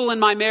having trouble in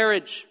my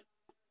marriage.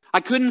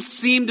 I couldn't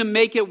seem to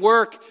make it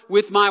work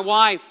with my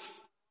wife.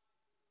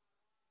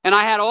 And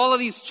I had all of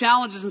these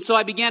challenges, and so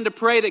I began to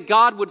pray that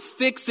God would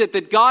fix it,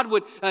 that God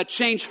would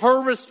change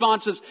her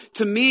responses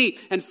to me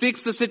and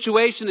fix the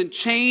situation and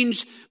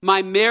change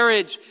my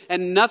marriage.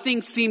 And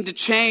nothing seemed to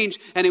change,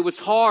 and it was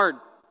hard.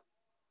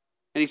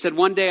 And he said,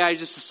 one day I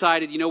just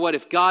decided, you know what,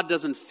 if God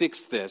doesn't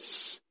fix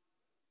this,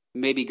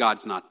 maybe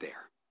God's not there.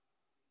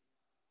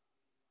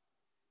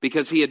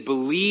 Because he had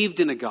believed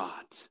in a God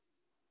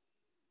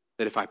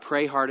that if I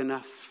pray hard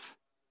enough,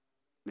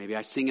 maybe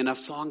I sing enough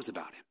songs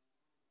about Him,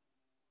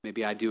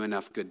 maybe I do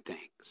enough good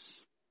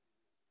things,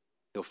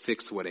 He'll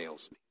fix what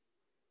ails me.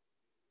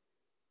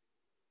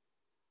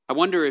 I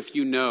wonder if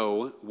you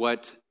know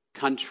what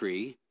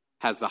country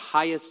has the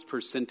highest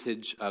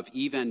percentage of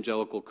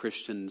evangelical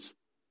Christians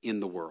in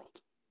the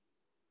world.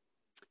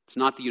 It's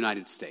not the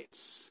United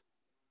States.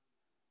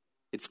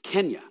 It's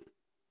Kenya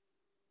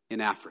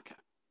in Africa.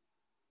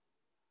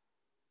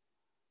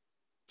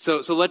 So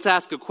let's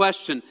ask a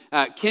question.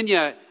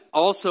 Kenya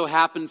also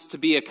happens to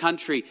be a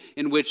country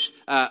in which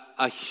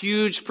a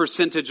huge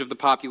percentage of the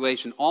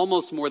population,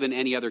 almost more than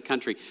any other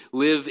country,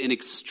 live in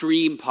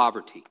extreme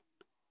poverty.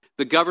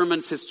 The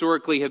governments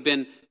historically have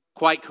been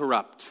quite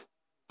corrupt.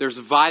 There's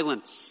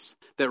violence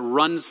that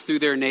runs through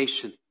their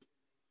nation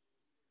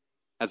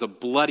as a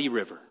bloody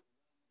river.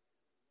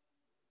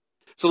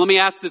 So let me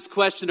ask this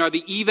question. Are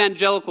the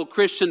evangelical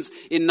Christians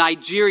in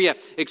Nigeria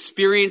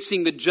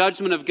experiencing the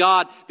judgment of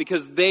God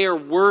because they are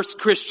worse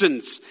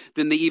Christians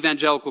than the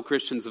evangelical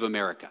Christians of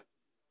America?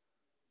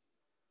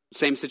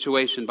 Same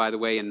situation, by the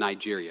way, in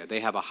Nigeria.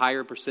 They have a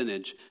higher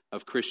percentage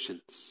of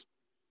Christians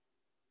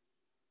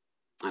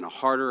and a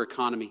harder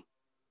economy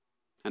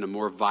and a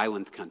more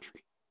violent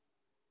country.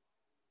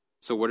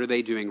 So what are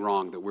they doing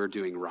wrong that we're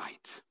doing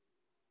right?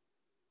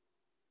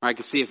 All right,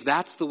 because see, if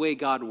that's the way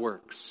God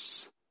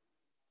works,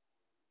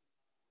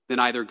 then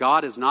either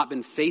God has not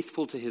been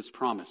faithful to his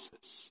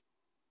promises,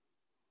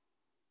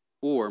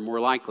 or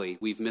more likely,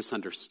 we've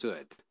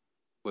misunderstood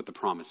what the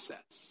promise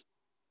says.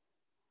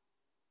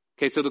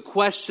 Okay, so the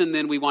question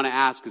then we want to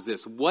ask is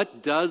this: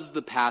 what does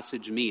the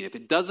passage mean? If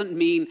it doesn't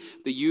mean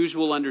the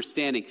usual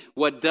understanding,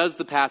 what does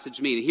the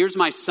passage mean? Here's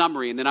my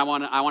summary, and then I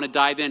want to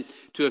dive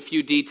into a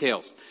few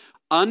details.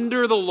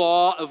 Under the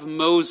law of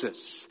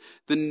Moses,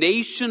 the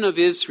nation of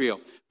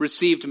Israel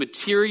received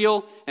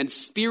material and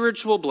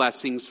spiritual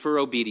blessings for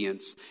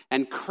obedience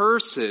and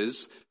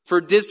curses for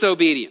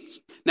disobedience.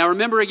 Now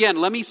remember again,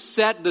 let me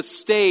set the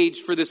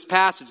stage for this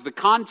passage. The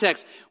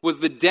context was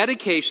the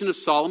dedication of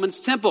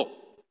Solomon's temple.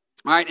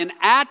 All right, and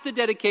at the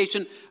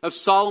dedication of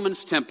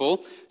Solomon's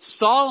temple,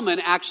 Solomon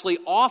actually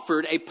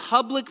offered a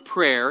public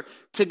prayer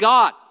to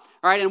God.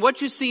 All right, and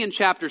what you see in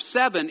chapter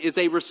 7 is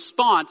a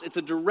response. It's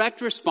a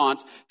direct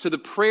response to the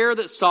prayer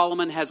that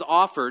Solomon has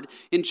offered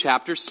in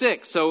chapter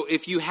 6. So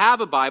if you have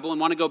a Bible and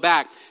want to go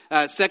back,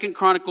 2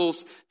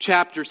 Chronicles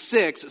chapter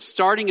 6,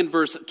 starting in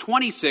verse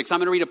 26, I'm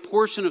going to read a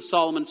portion of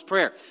Solomon's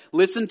prayer.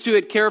 Listen to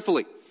it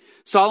carefully.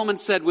 Solomon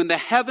said, "When the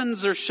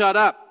heavens are shut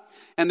up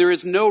and there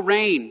is no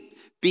rain,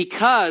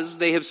 because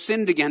they have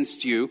sinned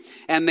against you,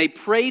 and they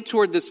pray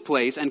toward this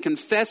place and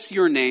confess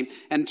your name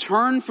and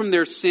turn from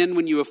their sin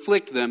when you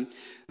afflict them,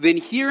 then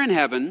hear in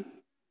heaven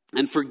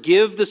and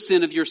forgive the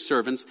sin of your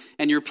servants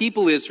and your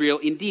people Israel.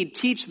 Indeed,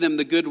 teach them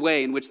the good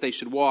way in which they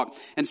should walk,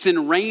 and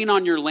send rain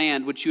on your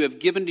land, which you have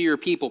given to your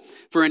people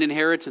for an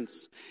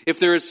inheritance. If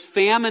there is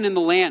famine in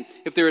the land,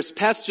 if there is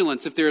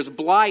pestilence, if there is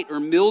blight or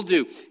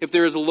mildew, if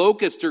there is a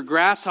locust or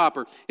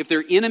grasshopper, if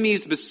their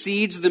enemies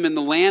besiege them in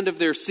the land of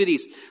their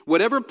cities,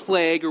 whatever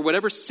plague or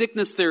whatever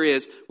sickness there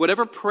is,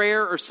 whatever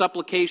prayer or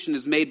supplication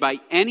is made by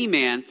any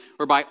man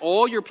or by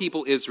all your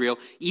people Israel,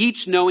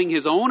 each knowing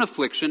his own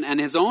affliction and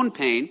his own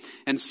pain,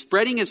 and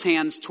spreading his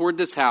hands toward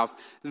this house,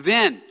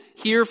 then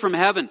hear from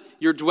heaven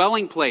your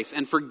dwelling place,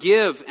 and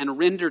forgive and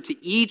render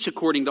to each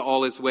according to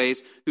all his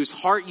ways, whose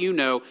heart you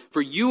know,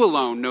 for you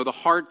alone know the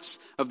hearts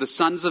of the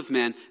sons of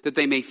men, that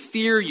they may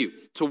fear you,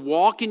 to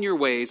walk in your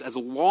ways as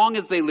long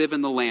as they live in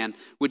the land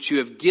which you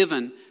have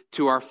given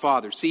to our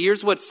fathers." See,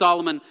 here's what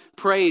Solomon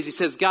prays. He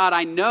says, God,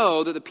 I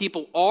know that the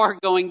people are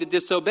going to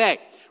disobey.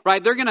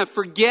 Right? They're going to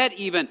forget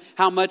even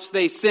how much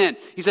they sin.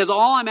 He says,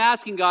 all I'm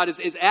asking, God,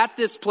 is at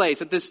this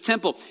place, at this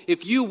temple,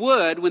 if you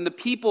would, when the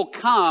people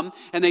come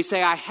and they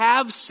say, I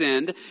have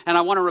sinned and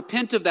I want to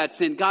repent of that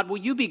sin, God, will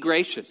you be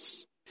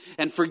gracious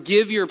and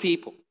forgive your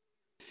people?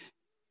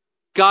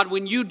 God,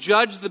 when you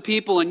judge the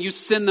people and you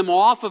send them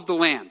off of the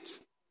land,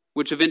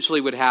 which eventually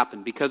would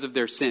happen because of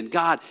their sin,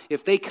 God,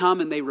 if they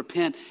come and they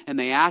repent and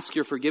they ask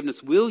your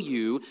forgiveness, will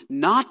you,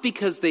 not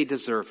because they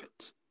deserve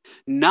it,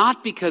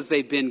 not because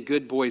they've been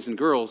good boys and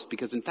girls,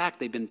 because in fact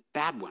they've been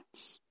bad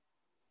ones,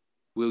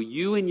 will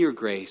you in your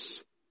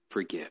grace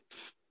forgive?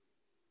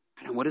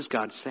 And what does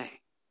God say?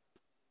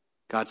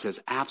 God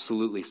says,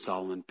 absolutely,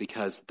 Solomon,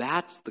 because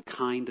that's the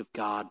kind of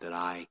God that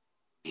I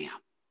am.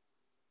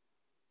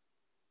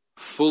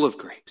 Full of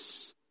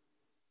grace,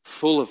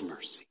 full of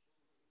mercy,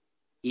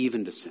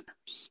 even to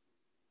sinners.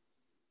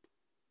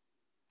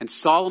 And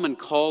Solomon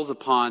calls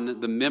upon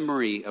the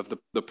memory of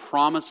the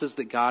promises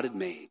that God had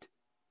made,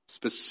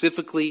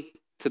 specifically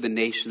to the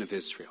nation of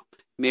Israel.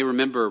 You may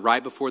remember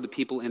right before the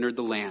people entered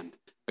the land,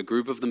 a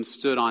group of them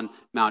stood on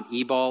Mount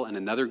Ebal and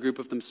another group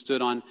of them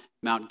stood on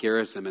Mount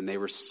Gerizim, and they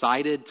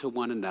recited to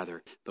one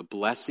another the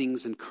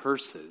blessings and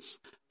curses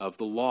of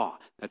the law.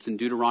 That's in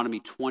Deuteronomy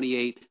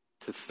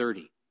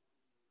 28-30.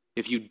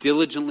 If you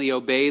diligently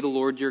obey the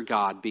Lord your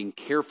God, being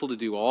careful to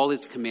do all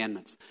his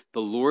commandments,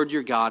 the Lord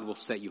your God will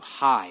set you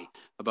high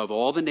above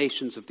all the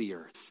nations of the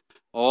earth.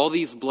 All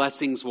these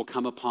blessings will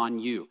come upon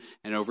you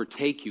and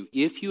overtake you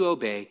if you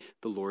obey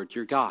the Lord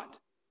your God.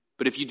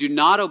 But if you do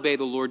not obey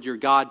the Lord your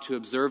God to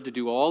observe to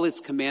do all his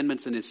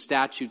commandments and his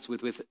statutes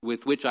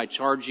with which I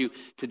charge you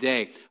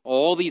today,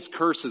 all these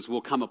curses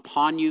will come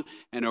upon you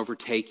and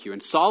overtake you.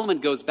 And Solomon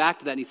goes back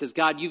to that and he says,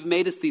 God, you've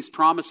made us these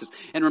promises.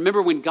 And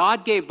remember, when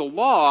God gave the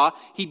law,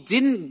 he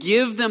didn't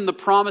give them the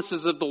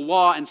promises of the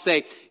law and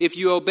say, if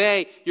you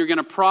obey, you're going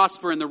to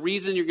prosper. And the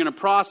reason you're going to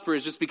prosper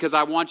is just because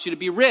I want you to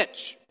be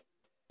rich.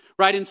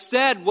 Right?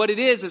 Instead, what it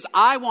is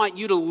I want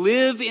you to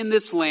live in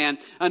this land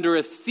under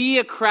a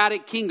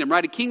theocratic kingdom,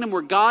 right? A kingdom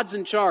where God's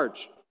in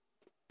charge.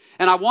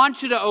 And I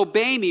want you to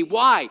obey me.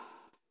 Why?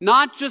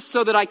 Not just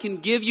so that I can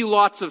give you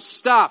lots of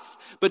stuff,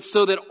 but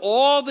so that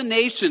all the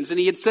nations, and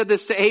he had said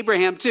this to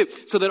Abraham too,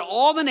 so that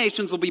all the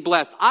nations will be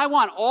blessed. I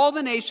want all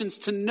the nations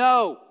to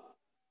know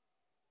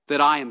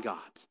that I am God.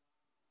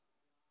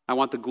 I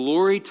want the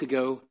glory to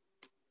go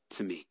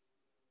to me.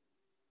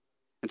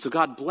 And so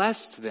God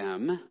blessed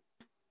them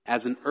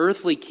as an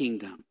earthly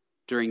kingdom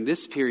during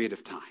this period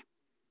of time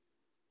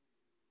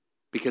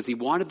because he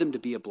wanted them to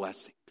be a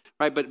blessing,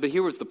 right? But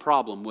here was the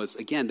problem was,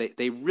 again,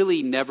 they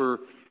really never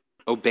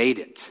obeyed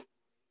it.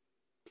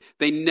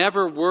 They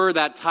never were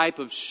that type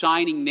of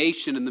shining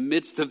nation in the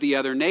midst of the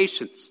other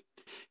nations.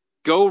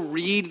 Go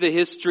read the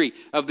history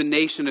of the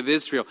nation of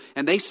Israel,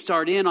 and they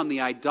start in on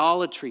the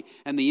idolatry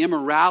and the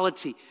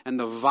immorality and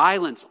the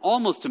violence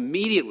almost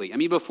immediately. I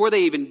mean, before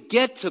they even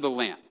get to the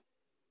land.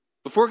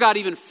 Before God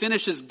even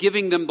finishes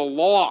giving them the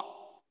law,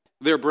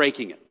 they're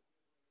breaking it.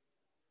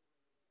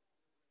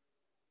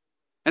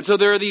 And so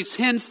there are these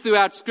hints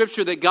throughout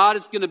Scripture that God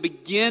is going to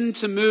begin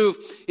to move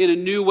in a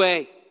new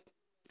way.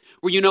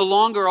 Where you no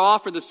longer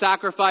offer the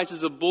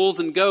sacrifices of bulls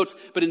and goats,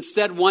 but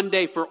instead one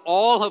day for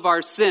all of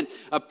our sin,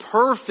 a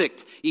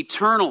perfect,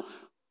 eternal,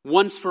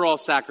 once-for-all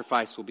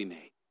sacrifice will be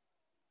made.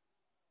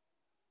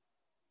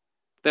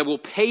 That will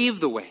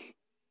pave the way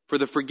for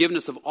the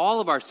forgiveness of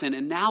all of our sin.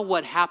 And now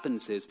what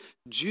happens is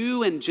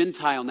Jew and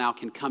Gentile now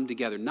can come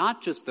together.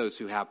 Not just those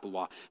who have the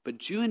law, but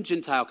Jew and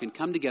Gentile can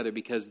come together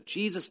because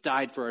Jesus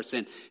died for our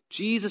sin.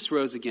 Jesus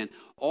rose again.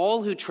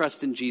 All who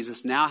trust in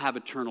Jesus now have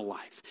eternal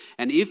life.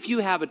 And if you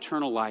have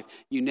eternal life,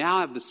 you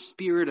now have the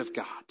Spirit of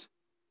God.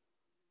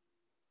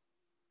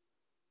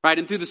 Right?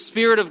 And through the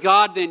Spirit of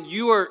God, then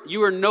you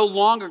are no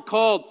longer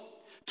called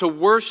to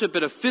worship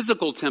at a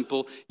physical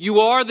temple.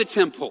 You are the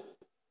temple.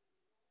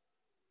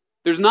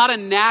 There's not a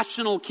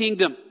national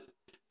kingdom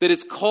that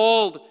is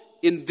called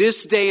in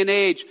this day and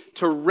age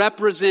to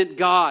represent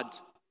God.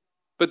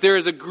 But there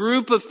is a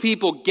group of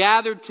people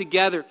gathered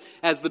together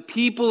as the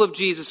people of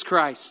Jesus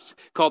Christ,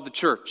 called the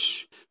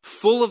church,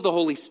 full of the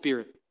Holy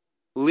Spirit,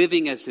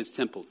 living as his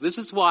temples. This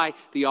is why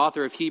the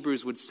author of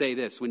Hebrews would say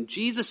this. When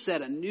Jesus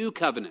said a new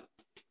covenant,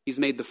 he's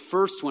made the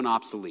first one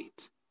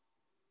obsolete.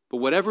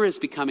 But whatever is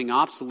becoming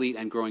obsolete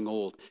and growing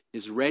old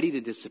is ready to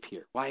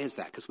disappear. Why is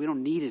that? Because we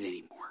don't need it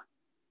anymore.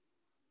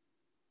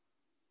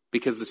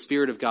 Because the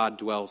Spirit of God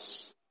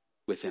dwells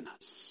within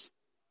us.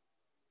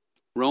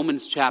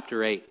 Romans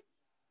chapter 8.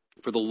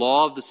 For the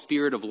law of the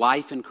Spirit of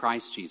life in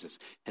Christ Jesus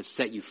has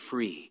set you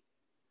free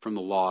from the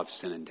law of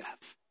sin and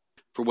death.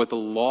 For what the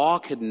law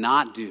could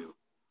not do,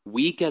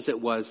 weak as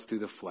it was through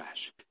the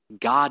flesh,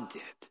 God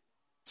did,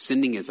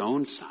 sending his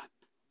own Son,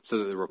 so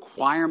that the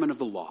requirement of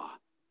the law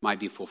might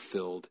be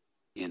fulfilled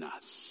in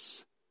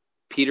us.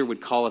 Peter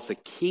would call us a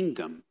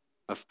kingdom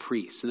of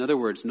priests. In other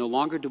words, no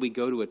longer do we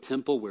go to a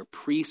temple where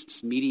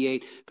priests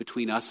mediate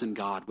between us and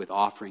God with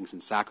offerings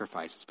and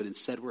sacrifices, but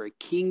instead we're a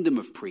kingdom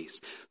of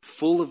priests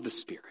full of the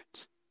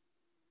Spirit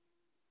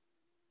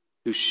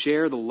who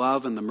share the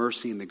love and the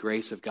mercy and the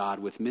grace of God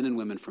with men and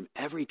women from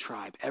every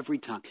tribe, every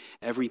tongue,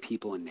 every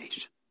people and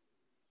nation.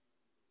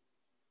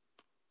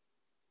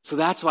 So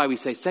that's why we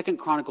say 2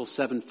 Chronicles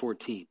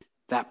 7:14,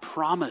 that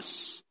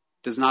promise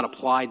does not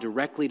apply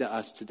directly to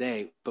us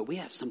today, but we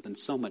have something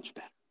so much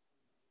better.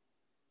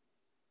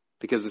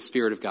 Because the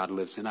Spirit of God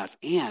lives in us,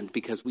 and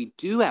because we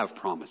do have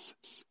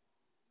promises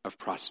of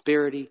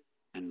prosperity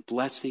and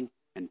blessing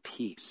and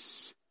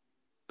peace,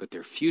 but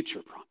they're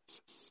future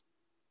promises.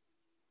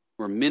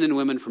 Where men and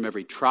women from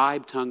every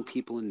tribe, tongue,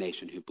 people, and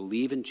nation who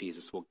believe in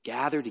Jesus will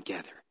gather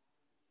together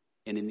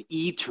in an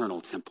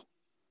eternal temple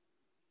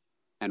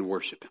and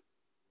worship him.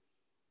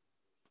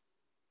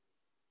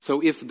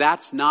 So if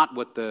that's not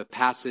what the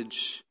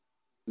passage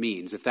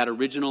means, if that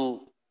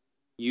original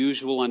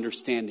usual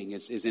understanding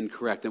is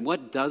incorrect, then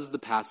what does the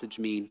passage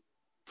mean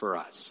for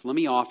us? Let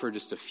me offer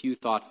just a few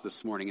thoughts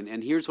this morning.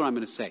 And here's what I'm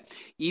going to say.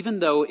 Even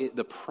though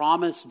the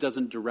promise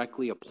doesn't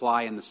directly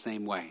apply in the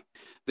same way,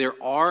 there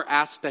are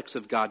aspects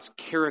of God's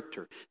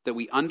character that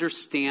we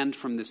understand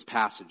from this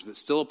passage that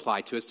still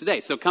apply to us today.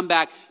 So come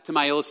back to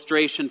my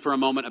illustration for a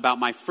moment about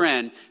my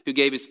friend who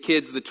gave his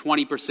kids the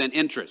 20%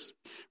 interest.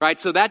 Right?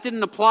 So that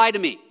didn't apply to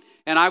me,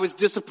 and I was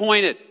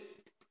disappointed.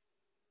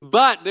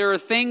 But there are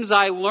things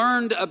I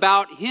learned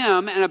about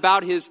him and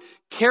about his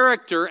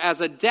character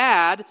as a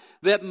dad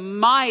that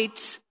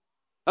might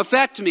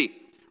affect me,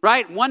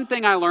 right? One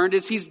thing I learned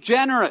is he's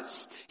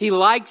generous. He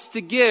likes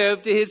to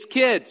give to his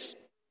kids.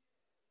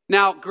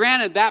 Now,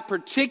 granted, that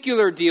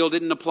particular deal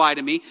didn't apply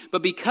to me,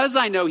 but because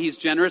I know he's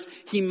generous,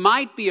 he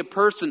might be a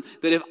person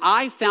that if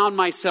I found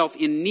myself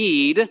in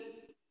need,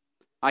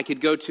 I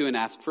could go to and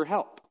ask for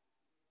help.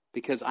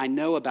 Because I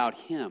know about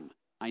him.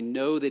 I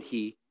know that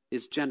he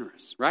is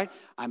generous, right?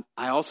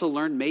 I also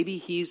learned maybe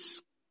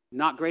he's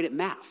not great at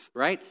math,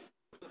 right?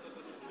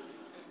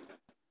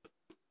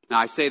 Now,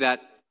 I say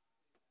that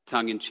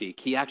tongue-in-cheek.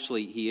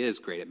 He is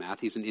great at math.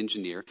 He's an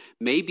engineer.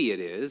 Maybe it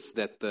is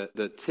that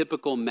the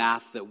typical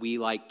math that we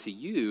like to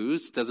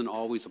use doesn't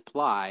always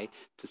apply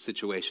to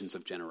situations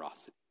of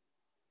generosity.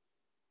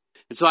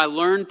 And so I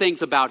learned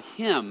things about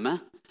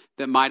him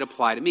that might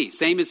apply to me.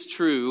 Same is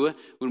true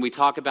when we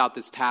talk about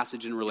this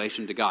passage in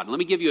relation to God. And let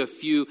me give you a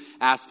few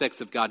aspects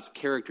of God's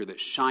character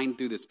that shine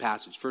through this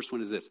passage. First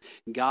one is this: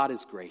 God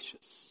is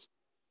gracious.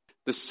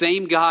 The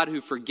same God who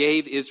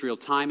forgave Israel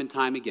time and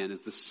time again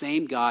is the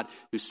same God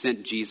who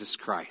sent Jesus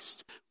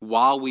Christ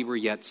while we were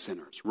yet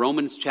sinners.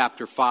 Romans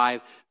chapter 5,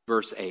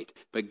 verse 8.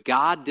 But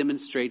God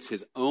demonstrates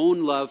his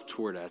own love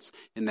toward us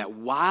in that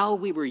while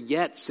we were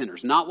yet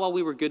sinners, not while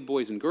we were good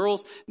boys and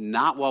girls,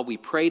 not while we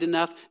prayed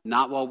enough,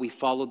 not while we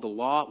followed the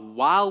law,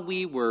 while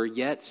we were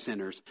yet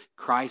sinners,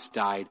 Christ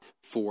died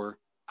for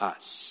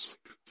us.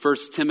 1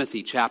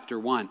 Timothy chapter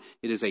 1,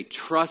 it is a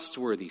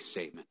trustworthy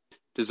statement,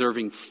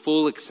 deserving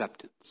full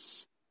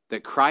acceptance,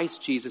 that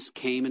Christ Jesus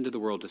came into the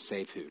world to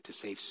save who? To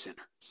save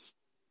sinners.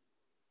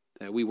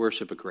 That we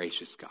worship a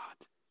gracious God.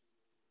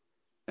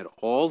 That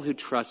all who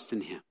trust in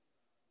him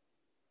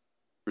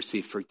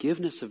receive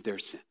forgiveness of their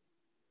sin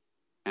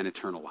and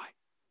eternal life.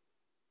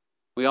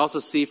 We also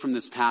see from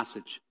this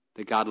passage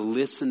that God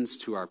listens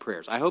to our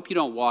prayers. I hope you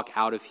don't walk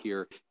out of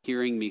here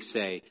hearing me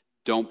say,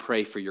 don't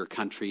pray for your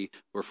country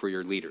or for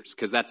your leaders,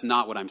 because that's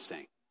not what I'm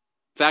saying.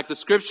 In fact, the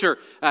scripture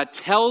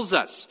tells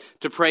us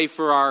to pray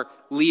for our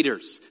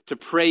leaders, to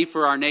pray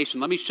for our nation.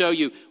 Let me show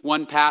you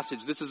one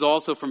passage. This is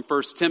also from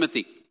 1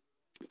 Timothy.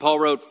 Paul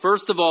wrote,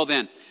 "First of all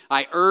then,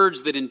 I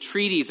urge that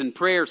entreaties and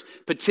prayers,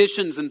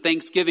 petitions and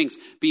thanksgivings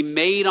be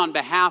made on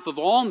behalf of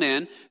all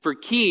men, for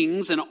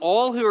kings and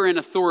all who are in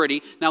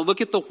authority." Now look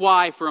at the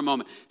why for a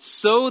moment.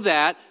 "So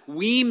that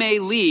we may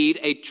lead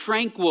a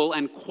tranquil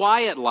and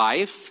quiet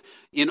life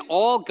in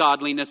all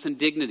godliness and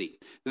dignity.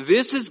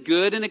 This is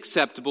good and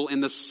acceptable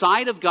in the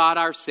sight of God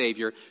our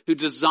Savior, who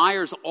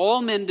desires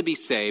all men to be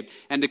saved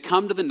and to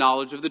come to the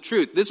knowledge of the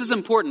truth." This is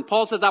important.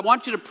 Paul says, I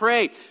want you to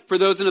pray for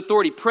those in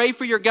authority. Pray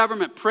for your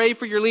government. Pray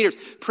for your leaders.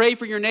 Pray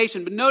for your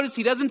nation. But notice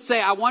he doesn't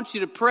say, I want you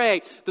to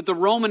pray that the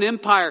Roman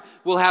Empire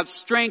will have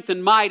strength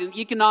and might and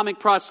economic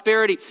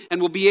prosperity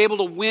and will be able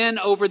to win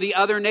over the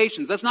other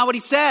nations. That's not what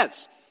he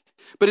says.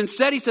 But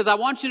instead he says, I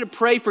want you to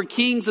pray for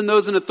kings and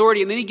those in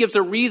authority. And then he gives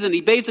a reason.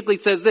 He basically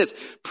says this: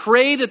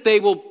 pray that they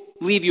will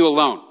leave you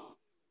alone.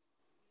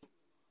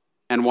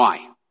 And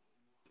why?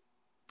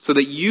 So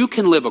that you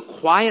can live a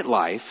quiet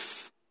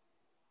life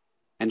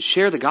and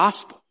share the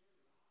gospel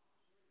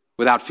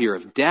without fear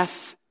of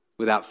death,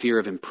 without fear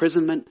of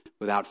imprisonment,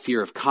 without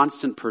fear of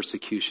constant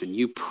persecution.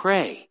 You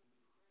pray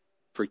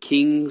for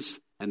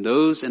kings and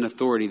those in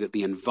authority that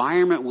the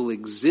environment will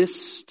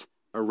exist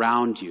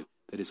around you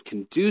that is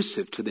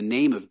conducive to the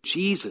name of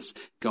Jesus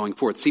going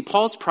forth. See,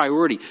 Paul's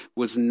priority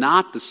was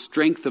not the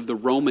strength of the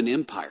Roman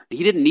Empire.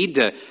 He didn't need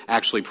to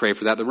actually pray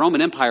for that. The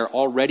Roman Empire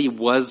already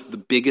was the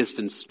biggest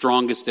and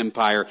strongest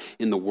empire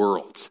in the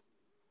world.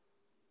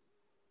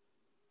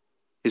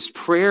 His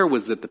prayer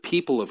was that the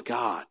people of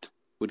God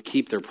would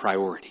keep their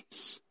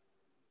priorities.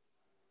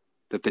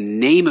 That the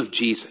name of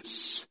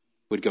Jesus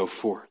would go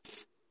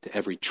forth to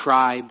every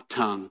tribe,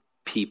 tongue,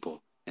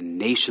 people, and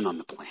nation on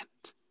the planet.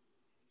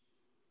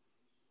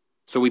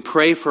 So we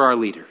pray for our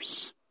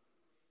leaders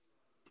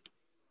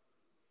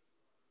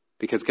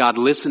because God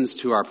listens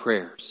to our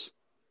prayers.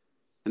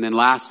 And then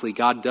lastly,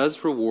 God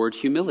does reward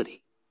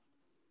humility.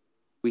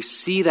 We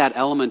see that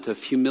element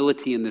of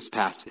humility in this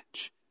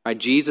passage. Right?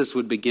 Jesus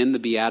would begin the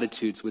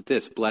Beatitudes with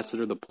this: blessed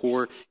are the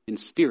poor in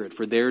spirit,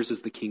 for theirs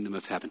is the kingdom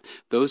of heaven.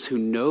 Those who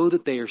know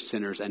that they are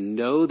sinners and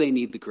know they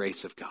need the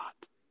grace of God.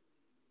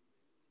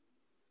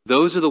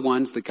 Those are the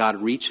ones that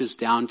God reaches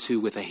down to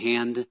with a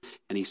hand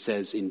and he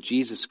says, in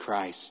Jesus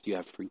Christ, you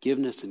have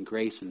forgiveness and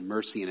grace and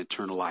mercy and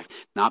eternal life.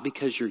 Not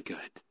because you're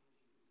good,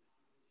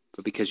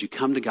 but because you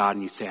come to God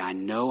and you say, I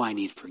know I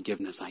need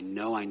forgiveness. I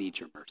know I need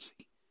your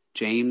mercy.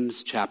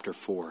 James chapter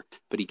 4,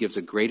 but he gives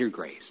a greater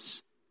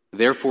grace.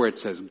 Therefore it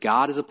says,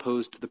 God is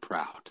opposed to the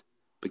proud,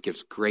 but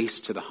gives grace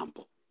to the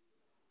humble.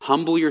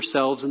 Humble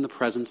yourselves in the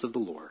presence of the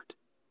Lord,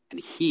 and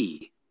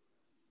he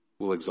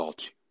will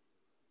exalt you.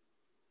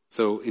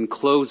 So in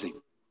closing,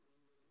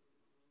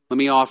 let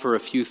me offer a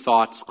few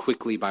thoughts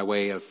quickly by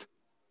way of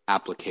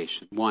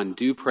application. One,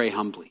 do pray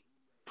humbly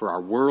for our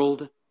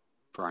world,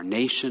 for our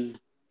nation,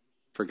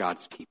 for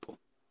God's people,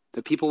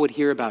 that people would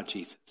hear about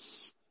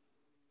Jesus.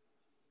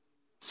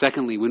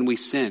 Secondly, when we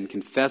sin,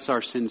 confess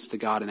our sins to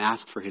God and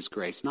ask for his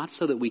grace, not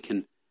so that we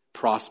can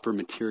prosper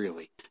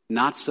materially,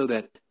 not so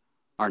that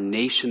our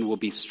nation will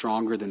be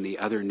stronger than the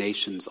other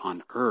nations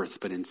on earth,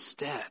 but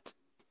instead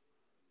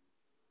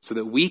so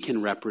that we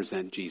can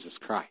represent Jesus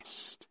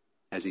Christ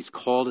as he's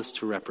called us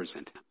to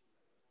represent him.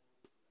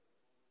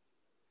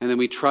 And then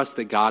we trust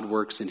that God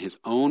works in his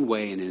own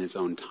way and in his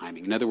own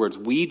timing. In other words,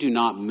 we do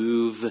not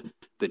move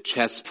the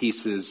chess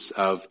pieces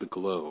of the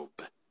globe.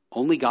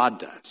 Only God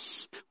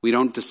does. We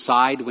don't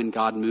decide when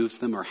God moves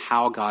them or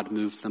how God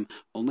moves them.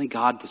 Only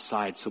God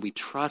decides. So we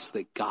trust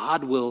that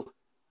God will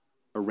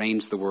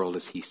arrange the world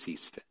as he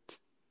sees fit.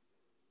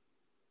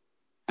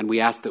 And we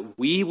ask that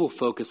we will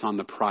focus on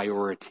the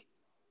priority,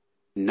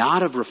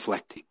 not of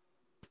reflecting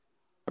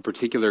a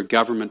particular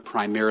government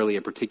primarily,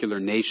 a particular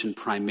nation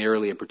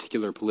primarily, a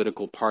particular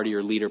political party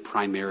or leader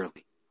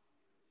primarily.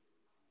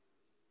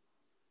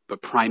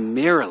 But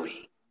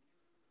primarily,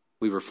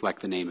 we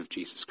reflect the name of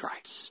Jesus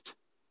Christ.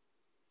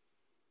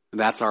 And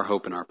that's our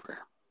hope and our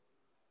prayer.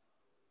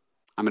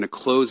 I'm going to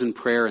close in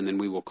prayer and then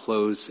we will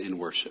close in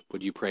worship.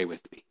 Would you pray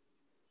with me?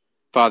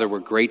 Father, we're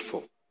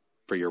grateful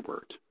for your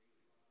word.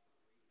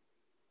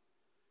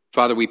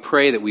 Father, we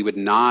pray that we would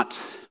not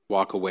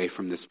walk away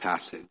from this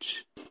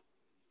passage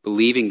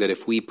believing that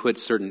if we put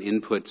certain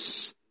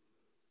inputs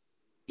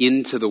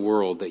into the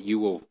world, that you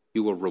will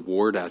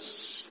reward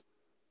us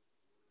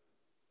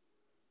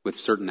with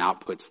certain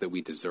outputs that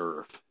we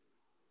deserve.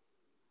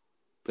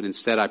 But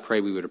instead, I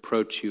pray we would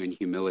approach you in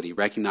humility,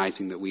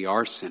 recognizing that we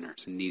are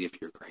sinners in need of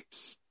your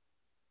grace.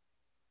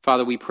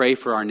 Father, we pray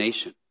for our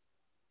nation.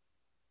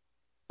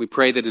 We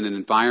pray that an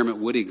environment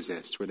would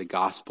exist where the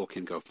gospel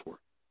can go forth.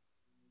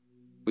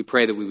 We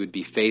pray that we would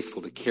be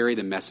faithful to carry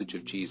the message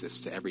of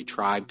Jesus to every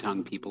tribe,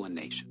 tongue, people, and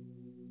nation.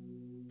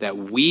 That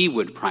we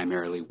would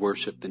primarily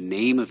worship the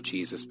name of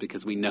Jesus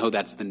because we know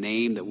that's the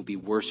name that will be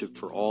worshiped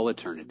for all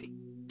eternity.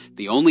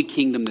 The only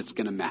kingdom that's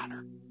going to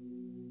matter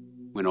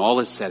when all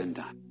is said and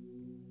done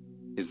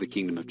is the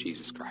kingdom of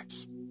Jesus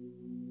Christ.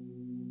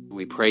 And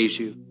we praise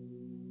you.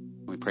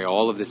 And we pray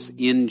all of this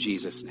in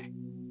Jesus' name.